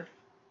player.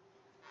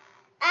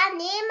 あ、2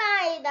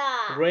枚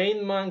だ。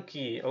 Rain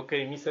Monkey.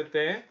 Okay, 見せ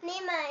て。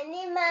2枚、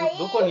2ちょ枚。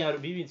どこにある？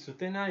ビビ捨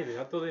てないで。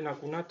後でな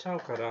くなっちゃう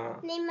から。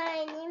2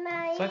枚、2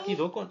枚。さっき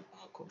どこ？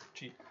こっ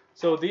ち。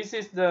So this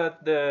is the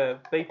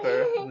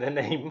paper, the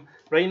name.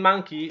 Rain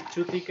Monkey,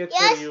 2 tickets よ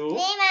for し、 you. 2枚。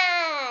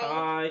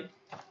Hi.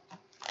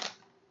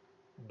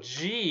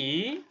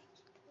 G,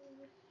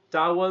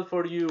 towel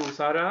for you,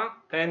 Sarah.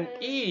 And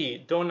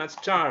E, donuts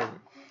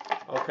charm.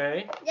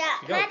 Okay? じゃ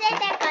あ、違う混ぜ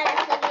てから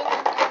次の。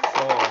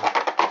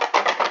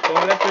 So,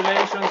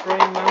 congratulations,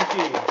 Rain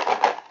Monkey.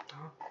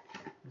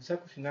 うざ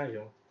くしない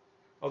よ。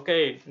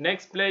Okay,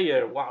 next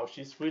player. Wow,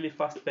 she's really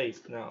fast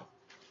paced now.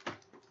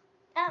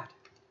 あ、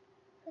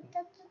2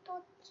つ取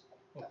っち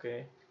ゃった。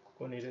 Okay, こ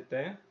こに入れて。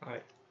は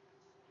い。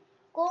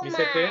 5見せ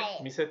て、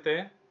枚。見せ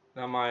て。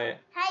名前。はい、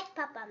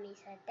パパ見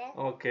せて。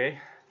 Okay.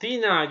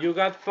 Tina, you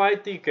got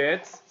 5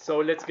 tickets.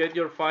 So let's get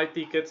your 5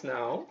 tickets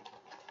now.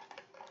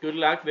 Good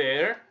luck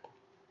there.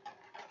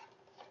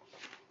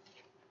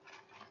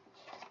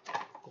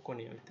 ここ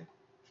に置いて。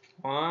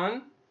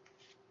1,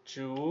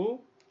 2,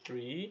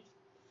 3,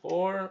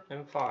 4,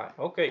 and 5.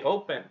 Okay,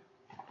 open.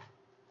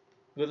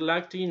 Good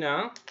luck,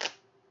 Tina.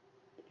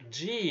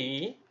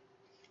 G,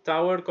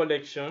 Tower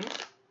Collection.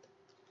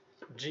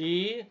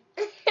 G,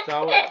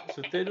 Tower.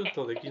 捨てる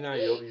とできな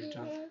いよ、ビビち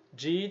ゃん。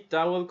G,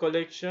 Towel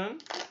Collection.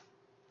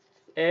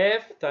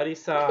 F, that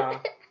is a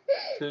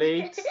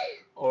plate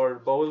or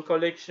bowl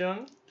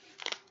collection.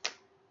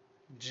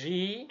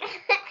 G,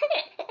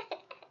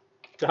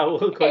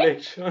 towel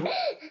collection.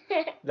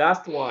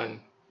 Last one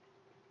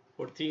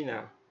for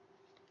Tina.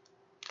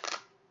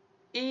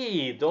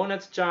 E,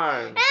 donuts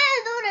charm. ど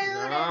れ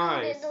どれど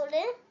れ Nice. どれ。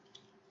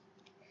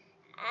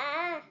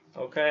あ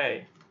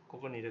Okay, こ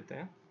こに入れて。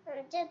ー、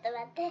ちょっと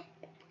待って。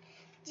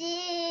ちょ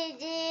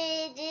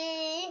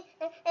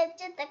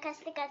っと貸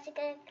して貸して貸し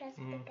て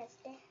貸し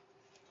て。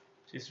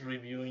 She's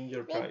reviewing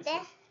your 見 prices. て。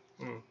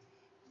うん。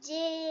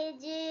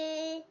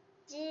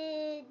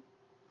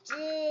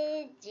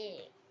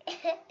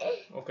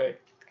Okay.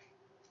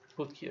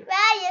 Put here. わあ、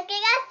雪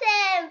合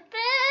戦プ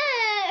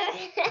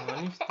ー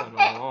何した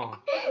の？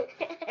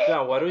じゃあ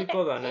悪い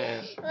子だね。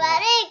悪い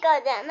子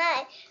じゃ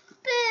ない。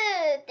プ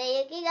ーって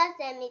雪合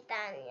戦みた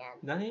いにやる。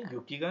何？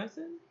雪外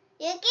線？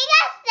雪合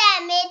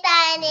戦みた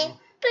いに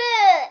プ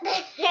ー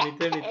っ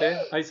て。見て見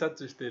て、挨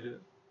拶して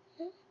る。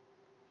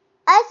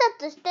挨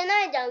拶して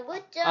ないじゃん。グ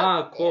ッジョブ。あ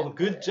あ、こう、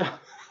good job.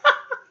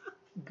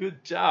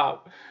 Good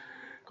job.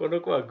 こ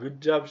の子は good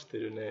job して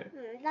るね。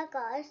うん、だか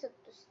ら挨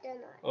拶してない。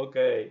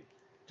Okay.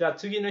 じゃあ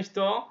次の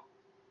人。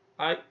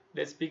はい、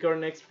let's pick our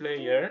next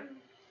player.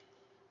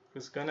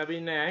 Who's gonna be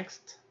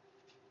next?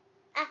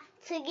 あ、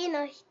次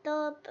の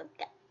人と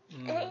か。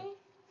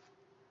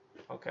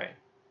Okay.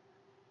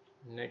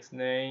 Next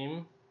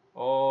name.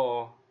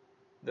 Oh,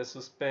 the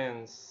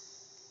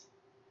suspense.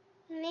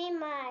 2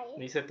枚。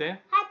見せて。はい、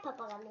パ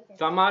パが見せ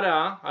て。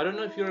Tamara, I don't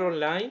know if you're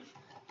online.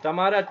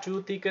 Tamara,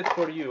 2 tickets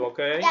for you,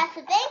 okay? じゃあ、ス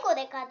ペイン語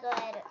で数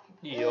える。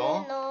いい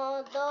よ。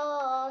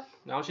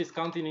 1、2、Now she's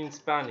counting in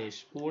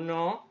Spanish. 1,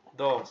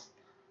 2.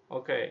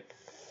 Okay.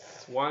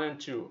 It's 1 and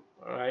 2.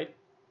 Alright.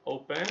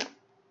 Open.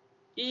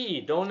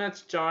 E,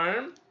 donuts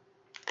charm.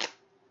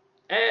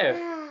 F,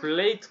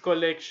 plate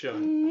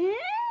collection.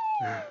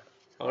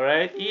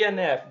 Alright. E and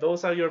F.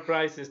 Those are your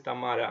prizes,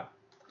 Tamara.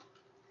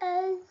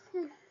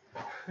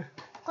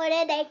 こ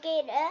れでき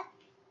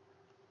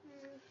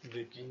る？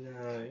できな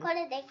い。こ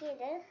れできる？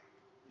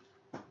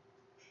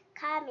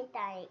カーみ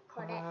たい、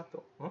これ。カー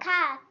と。ん？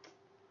カ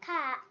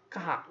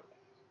カ。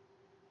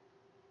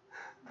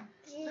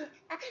じ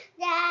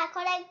ゃあこ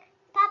れ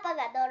パパ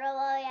が泥棒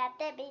やっ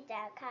てビーち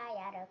ゃんカー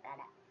やるか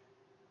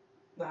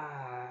ら。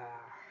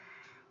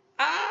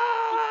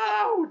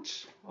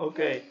Ouch!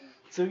 Okay.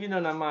 次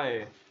の名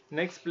前。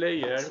Next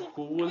player.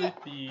 Who will it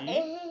be?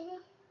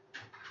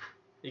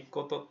 1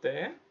個取っ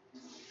て。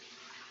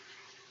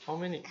How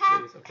many? カ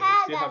There is- okay, ー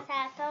still が have- さ、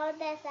飛ん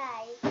でさ、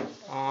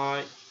は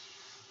い。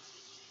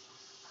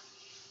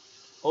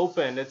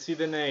Open. Let's see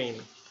the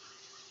name.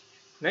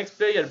 Next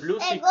player, Blue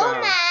 5 Sika.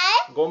 枚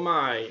 5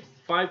枚.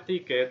 5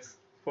 tickets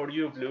for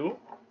you, Blue.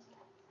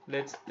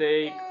 Let's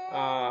take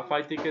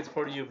 5 tickets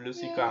for you, Blue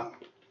Sika.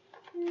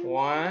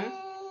 1,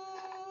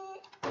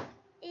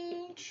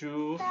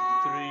 2,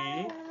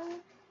 3,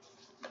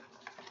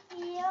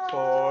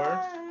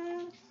 4,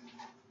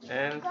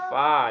 and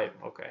 5.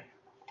 Okay.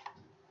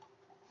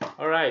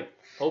 All right.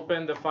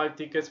 Open the 5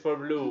 tickets for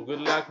Blue.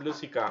 Good luck, Blue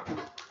Sika.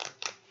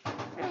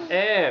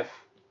 F,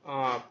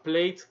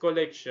 plates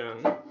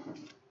collection.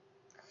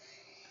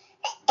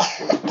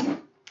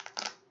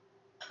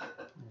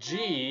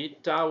 G,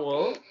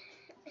 towel.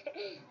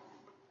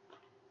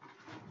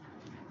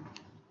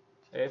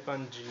 F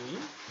and G.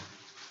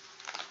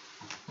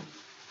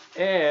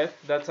 F,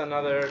 that's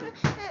another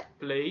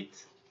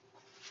plate.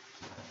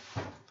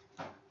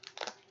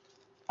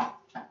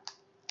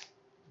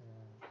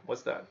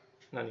 What's that?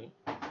 Nani?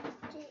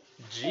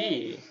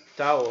 G,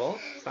 towel.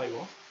 最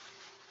後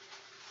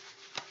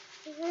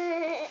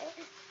And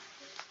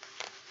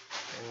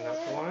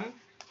last one.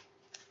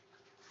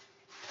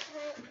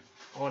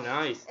 Oh,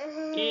 nice.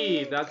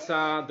 E, that's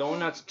a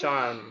donut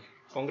charm.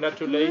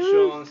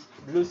 Congratulations,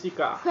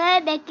 Lucica. こ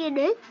れでき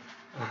る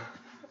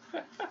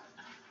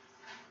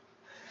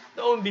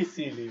Don't be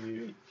silly,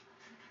 Vivi.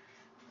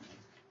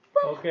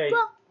 Okay,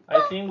 I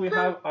think we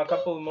have a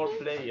couple more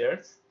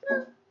players.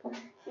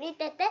 見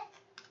てて。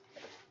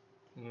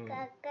Mm.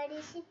 がっか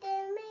りして目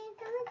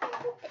が覚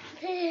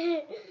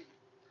めて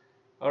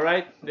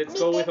Alright, let's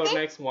go with our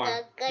next one.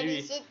 がっかり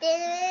Vivi. して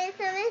目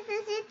覚めさ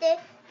せて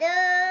どう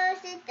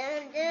したん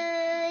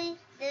だいどう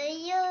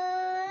よ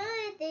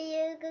って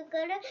いう心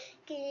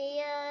君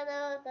はど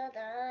こ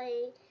だい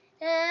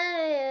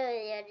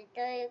やり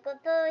たいこ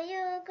と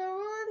よく思っ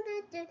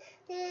て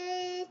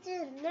ていつ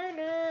なら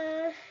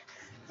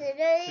辛い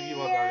次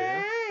は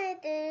誰っ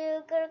てい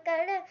う心か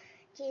ら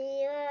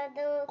君は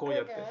どこだ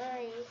い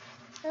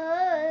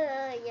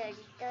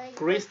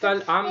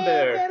Crystal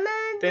Amber,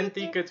 10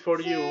 tickets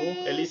for you,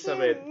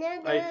 Elizabeth.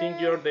 I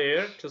think you're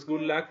there. Just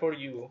good luck for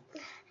you.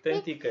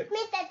 10 tickets. 見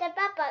ててパ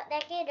パで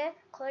きる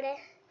これ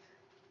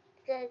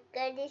がっ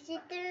かりして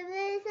る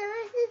目覚ま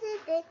させ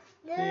て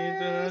どう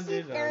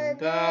したん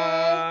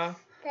だ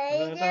大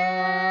丈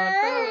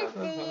夫っ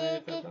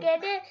て言いかけ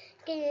る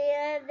君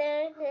はど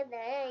こだ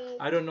い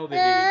I don't know the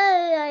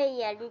lyrics.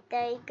 やり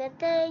たいこ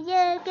と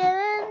よくん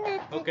で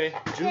Okay,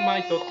 10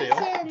枚取ってよ。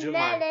10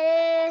枚。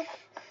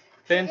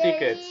10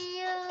 tickets.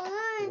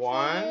 1, 2,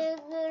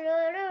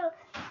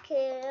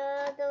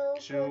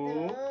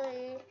 3,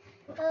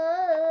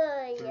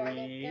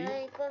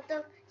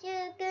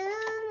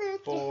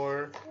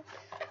 4,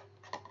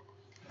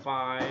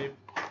 5,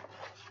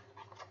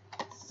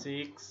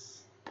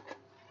 6,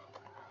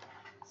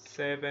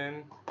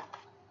 7,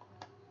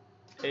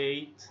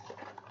 8.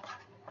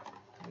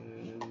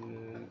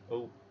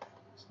 Oh,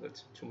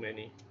 that's too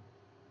many.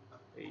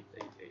 8, 8,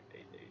 8,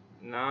 8,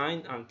 8,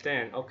 9 and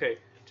 10. Okay.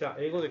 じゃあ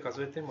英語で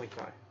数えてもう一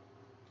回。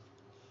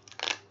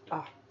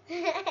あ。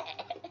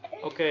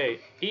Okay.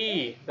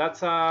 E,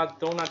 that's a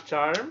donut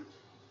charm.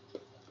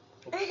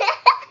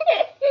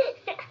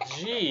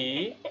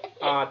 G,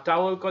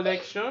 towel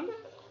collection.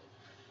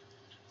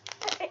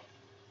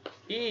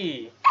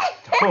 E,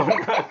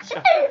 donut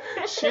charm.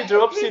 She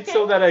drops it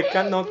so that I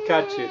cannot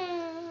catch it.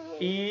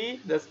 E,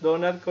 that's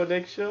donut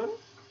collection.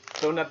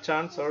 Donut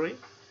charm, sorry.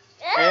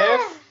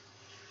 F,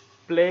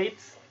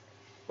 plates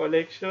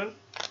collection.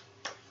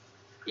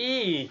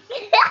 E,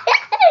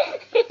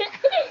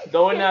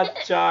 donut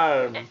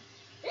charm.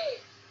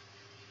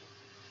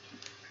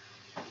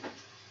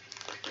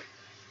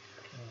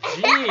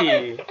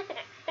 G,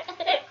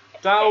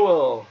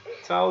 towel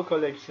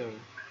collection.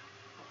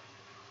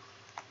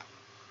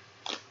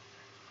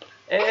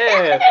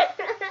 F,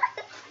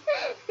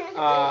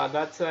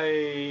 that's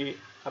a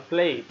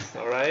plate,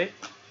 all right?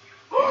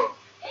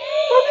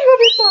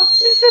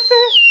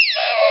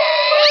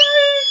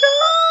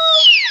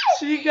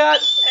 She got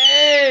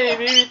A,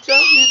 Vivi-chan,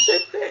 見せ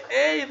て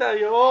A だ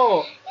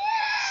よ.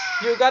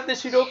 You got the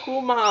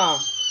Shirokuma.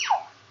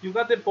 You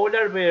got the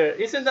polar bear.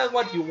 Isn't that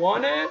what you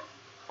wanted?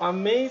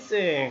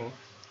 Amazing.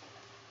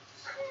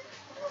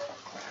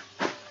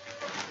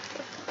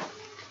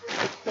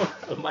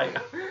 Oh my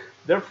god.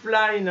 They're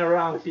flying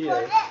around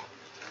here.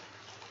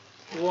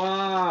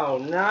 Wow,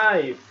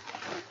 nice.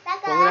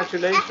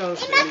 Congratulations,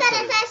 今から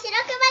Elizabeth. さ白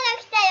クマが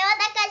来たよ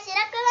だから白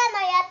クマ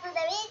のやつで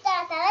みーち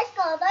ゃん楽し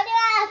く踊り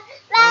ます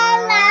ラ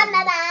ンラン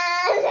ララン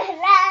ラン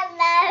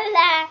ラン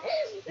ラン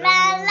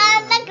ランラ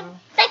ンタカタカ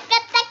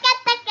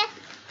タカ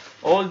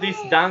All this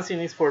dancing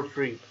is for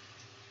free.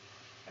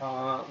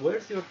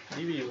 Where's your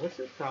Vivi? Where's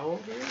your towel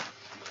here?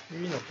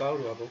 Vivi のタオ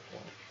ルはどこ？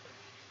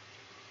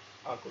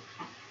あ、こっち。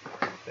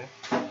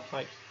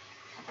はい。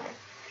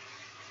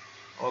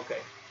OK。あーこう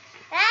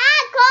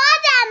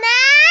じゃない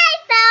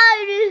タオ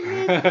ル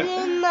拭く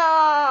の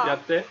やっ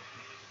て。違う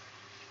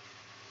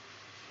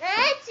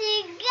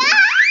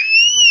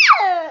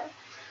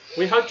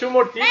We have 2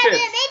 more まず tickets. みーちゃんフー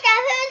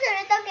す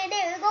るときで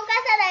動かさ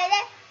ないで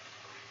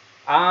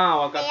ああ、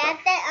わかっやってみー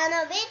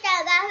ち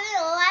ゃんがフー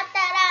終わった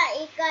ら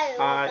一回動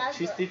た。か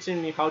す She's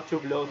teaching me how to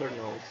blow her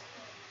nose.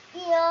 い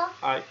いよ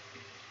はい。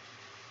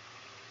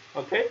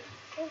OK?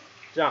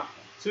 じゃあ、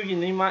次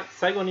2枚、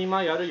最後2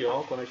枚やる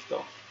よ、この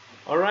人。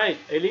Alright,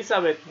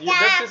 Elizabeth, じゃ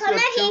this あ is この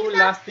your 2人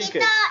last 人 tickets.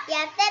 や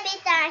ってみ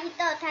たら人を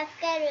助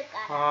けるか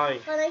らはい。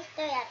この人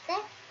やって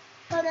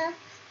この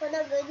ぐ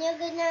にゅ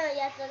ぐにゅの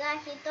やつが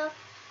人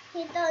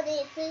に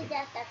ついち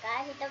ゃったか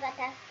ら人が助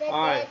けてとか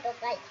言っ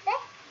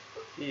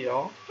ていい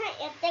よ。は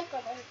いやってこ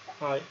の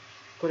人はい。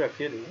これ開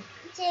ける？違う、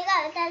助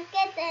け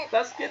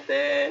て。助け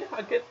て、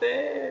開け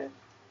て。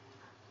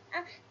あ、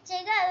違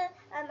う、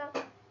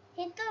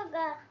人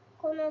が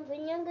このぐ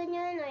にゅぐに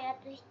ゅのや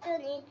つ人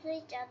につ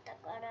いちゃった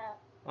から。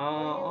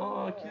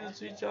ああ、傷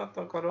ついちゃっ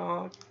たか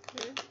ら。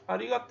あ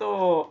りが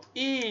とう。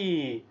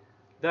いい。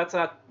That's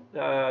a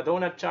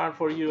donut charm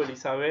for you,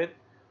 Elizabeth.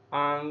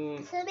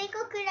 すみ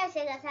こ暮らし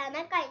がさ、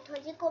中に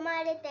閉じ込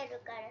まれて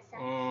るからさ、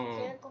すみ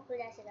こ暮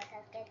らしが助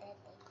けてって言っ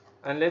た。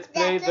And let's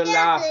play the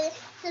last.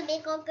 す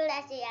みこ暮ら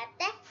しやっ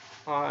て。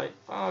はい。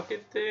開け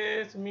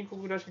て。すみこ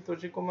暮らし閉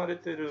じ込まれ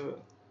てる。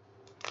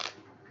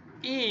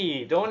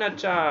いい。donut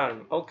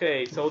charm.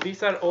 Okay, so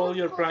these are all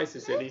your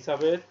prizes,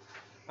 Elizabeth.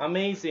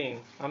 Amazing.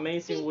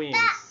 Amazing wins.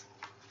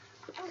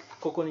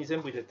 ここに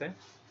全部入れて。1、2、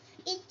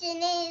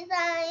3、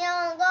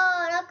4、5、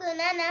6、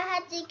7、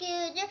8、9、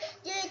10、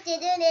11、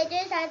12、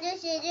13、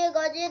14、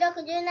15、16、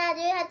17、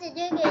18、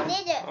19、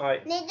20。は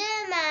い。20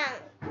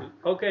万。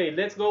Okay,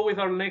 let's go with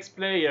our next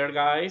player,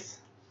 guys.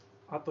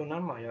 あと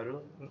何枚や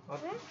る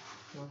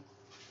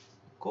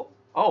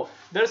？Oh,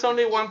 there's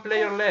only one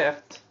player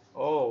left.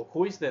 Oh,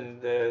 who is then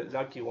the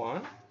lucky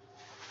one?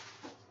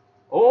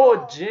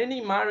 Oh,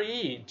 Jean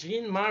Marie.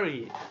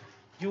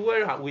 You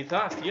were with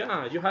us.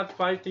 Yeah, you had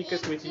 5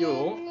 tickets with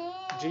you.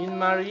 Jean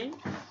Marie,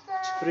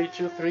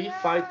 323,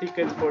 5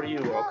 tickets for you.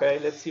 Okay,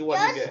 let's see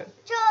what you get.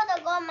 ちょ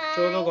うど5枚。ち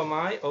ょうど5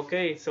枚.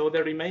 Okay, so the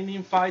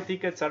remaining 5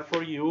 tickets are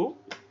for you.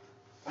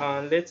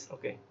 Let's,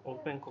 okay,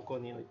 open ここ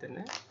に置いて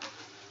ね.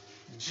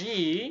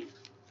 G,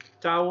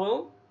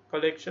 towel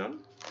collection.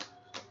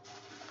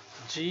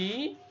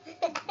 G,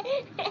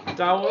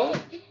 towel.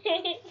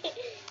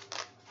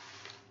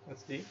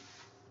 Let's see.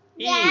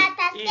 E,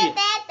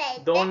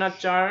 donut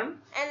charm.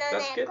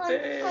 助けて。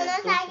この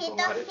さ、人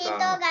が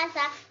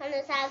さ、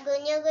ぐ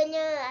にゅぐにゅ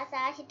が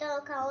さ、人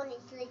の顔に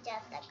ついちゃ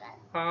ったか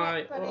ら。は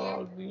い。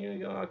ぐにゅ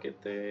が開け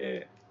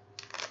て。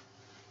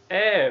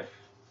F,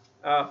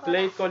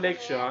 plate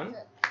collection.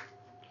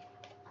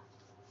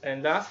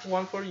 And last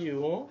one for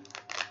you,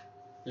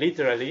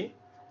 literally,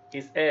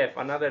 is F,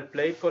 another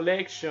plate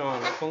collection.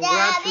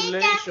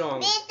 Congratulations.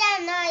 みーちゃ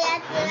んのや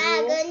つ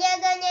はぐにゅぐに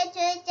ゅつ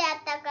いちゃ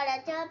ったか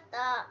らちょっと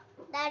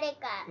誰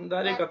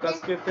か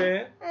助け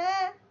て。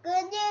ぐに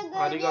ゅぐにゅ。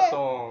ありが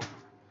とう。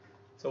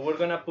So we're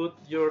gonna put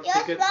your よし、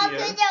 tickets もう here. 9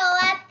時終わ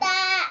った。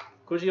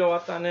くじ終わ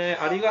ったね。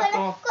ありがとう。こ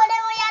れもや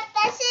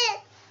ったし、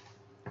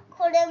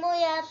これも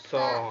やった。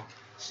So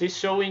she's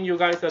showing you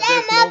guys that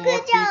there's no more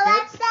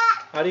tickets.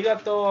 ありが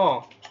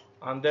とう。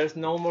And there's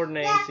no more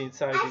names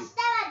inside this.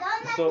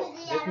 So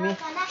let me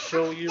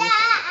show you real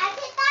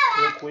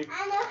quick.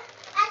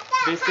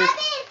 This is 明日の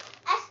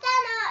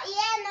家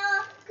の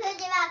く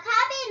じはカ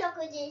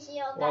ビのくじにし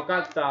ようかな。わか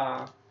っ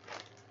た。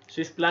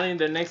She's planning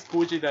the next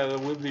Kuji that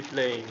we'll be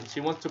playing.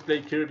 She wants to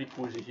play Kirby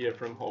Kuji here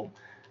from home.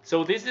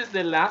 So this is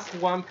the last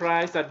one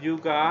prize that you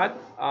got,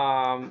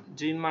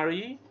 Jean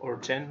Marie or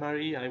Jean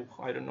Marie. I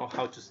don't know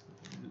how to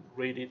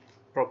read it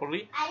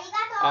properly.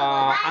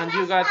 And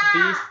you got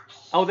this.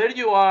 Oh, there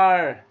you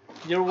are.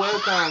 You're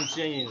welcome,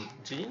 Jane.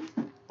 Jean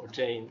or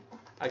Jane?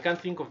 I can't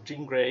think of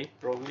Jean Grey,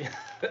 probably.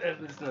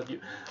 It's not you.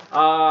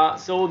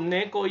 So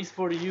Neko is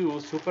for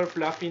you. Super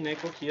fluffy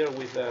Neko here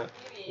with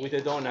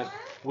the donut.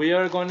 We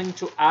are going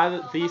to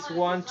add this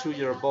one to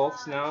your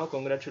box now.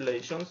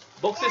 Congratulations.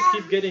 Boxes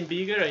keep getting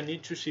bigger. I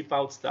need to ship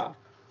out stuff.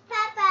 パ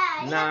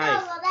パ、ありが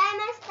とうござい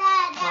ました。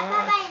じゃあ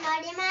パパ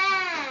に乗りま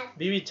す。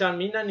ビビちゃん、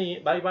みんな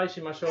にバイバイ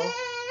しましょう。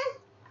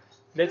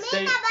みんなバイバイし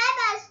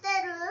て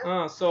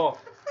る？So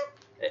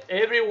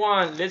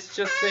everyone, let's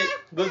just say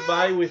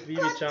goodbye with ビ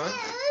ビちゃ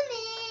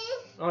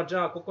ん。じ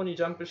ゃあここに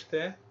ジャンプし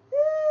て。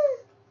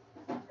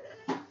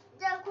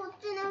じゃあこっ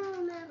ちの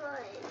踏めば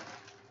いい。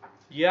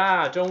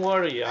Yeah, don't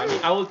worry. I mean,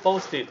 I will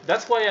post it.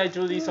 That's why I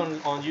do this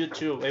on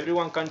YouTube.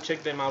 Everyone can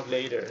check them out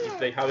later if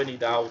they have any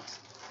doubts.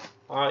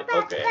 Alright,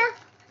 okay.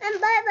 バイ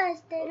バイ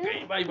してる。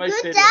Okay, バイバイ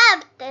してる。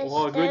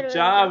 Good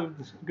job っ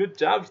てしてる。Good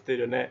job して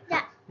るね。じゃ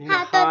あみんな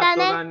ハート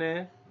だ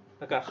ね。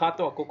だからハー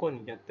トはここ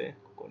にやって。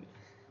ここに。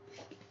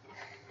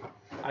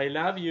I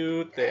love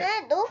you って。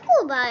ど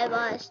こバイ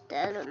バイし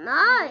てる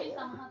ない。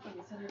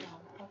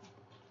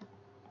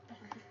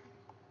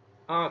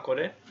こ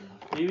れ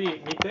ビ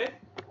ビ見て。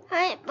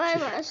はい、バイ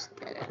バイし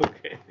てる。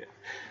Okay.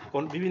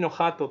 このビビの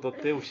ハートを取っ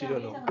て後ろ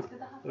の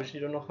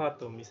ハー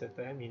トを見せ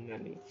てみんな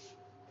に。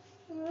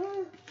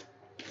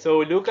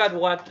So look at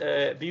what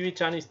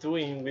Bibi-chan is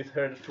doing with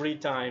her free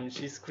time.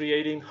 She's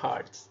creating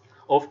hearts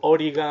of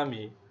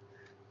origami.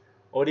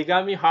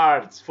 Origami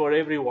hearts for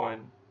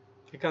everyone.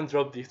 You can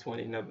drop this one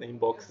in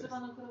boxes,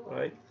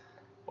 right?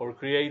 Or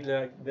create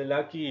the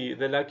lucky.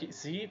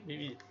 See,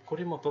 Bibi, こ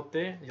れも取っ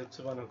て四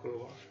つ葉のクロー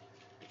バー。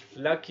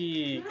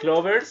Lucky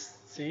clovers.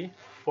 See,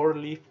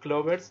 4-leaf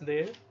clovers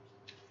there.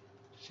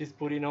 She's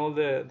putting all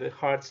the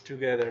hearts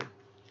together.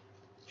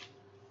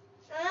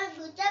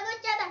 ぐちゃぐち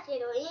ゃだけ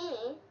どい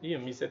い？いいよ、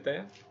見せ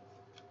て。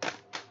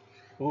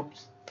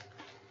Oops.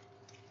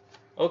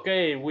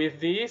 Okay, with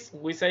this,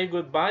 we say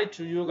goodbye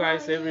to you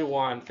guys,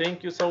 everyone.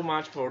 Thank you so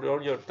much for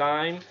all your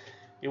time.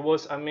 It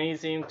was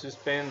amazing to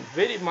spend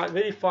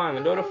very fun, a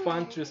lot of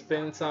fun to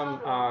spend some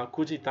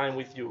Kuji time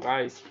with you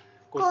guys.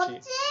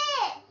 Kuji.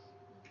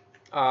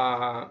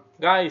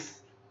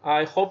 Guys,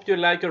 I hope you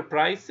like your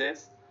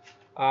prizes.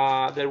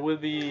 There will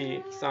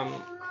be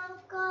some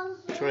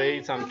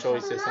trades, some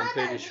choices, I'm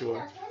pretty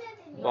sure.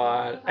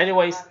 But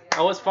anyways,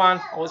 that was fun.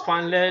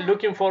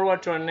 Looking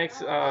forward to our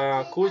next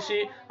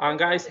Kuji. And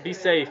guys, be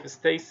safe,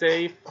 stay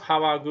safe.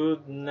 Have a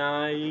good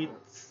night.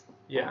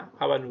 Yeah,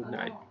 have a good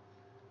night.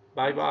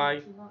 Bye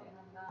bye.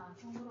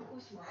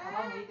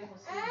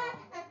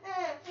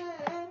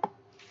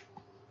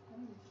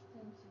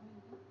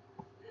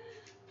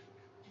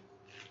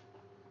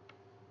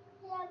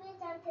 ひらべ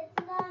ちゃん手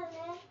伝う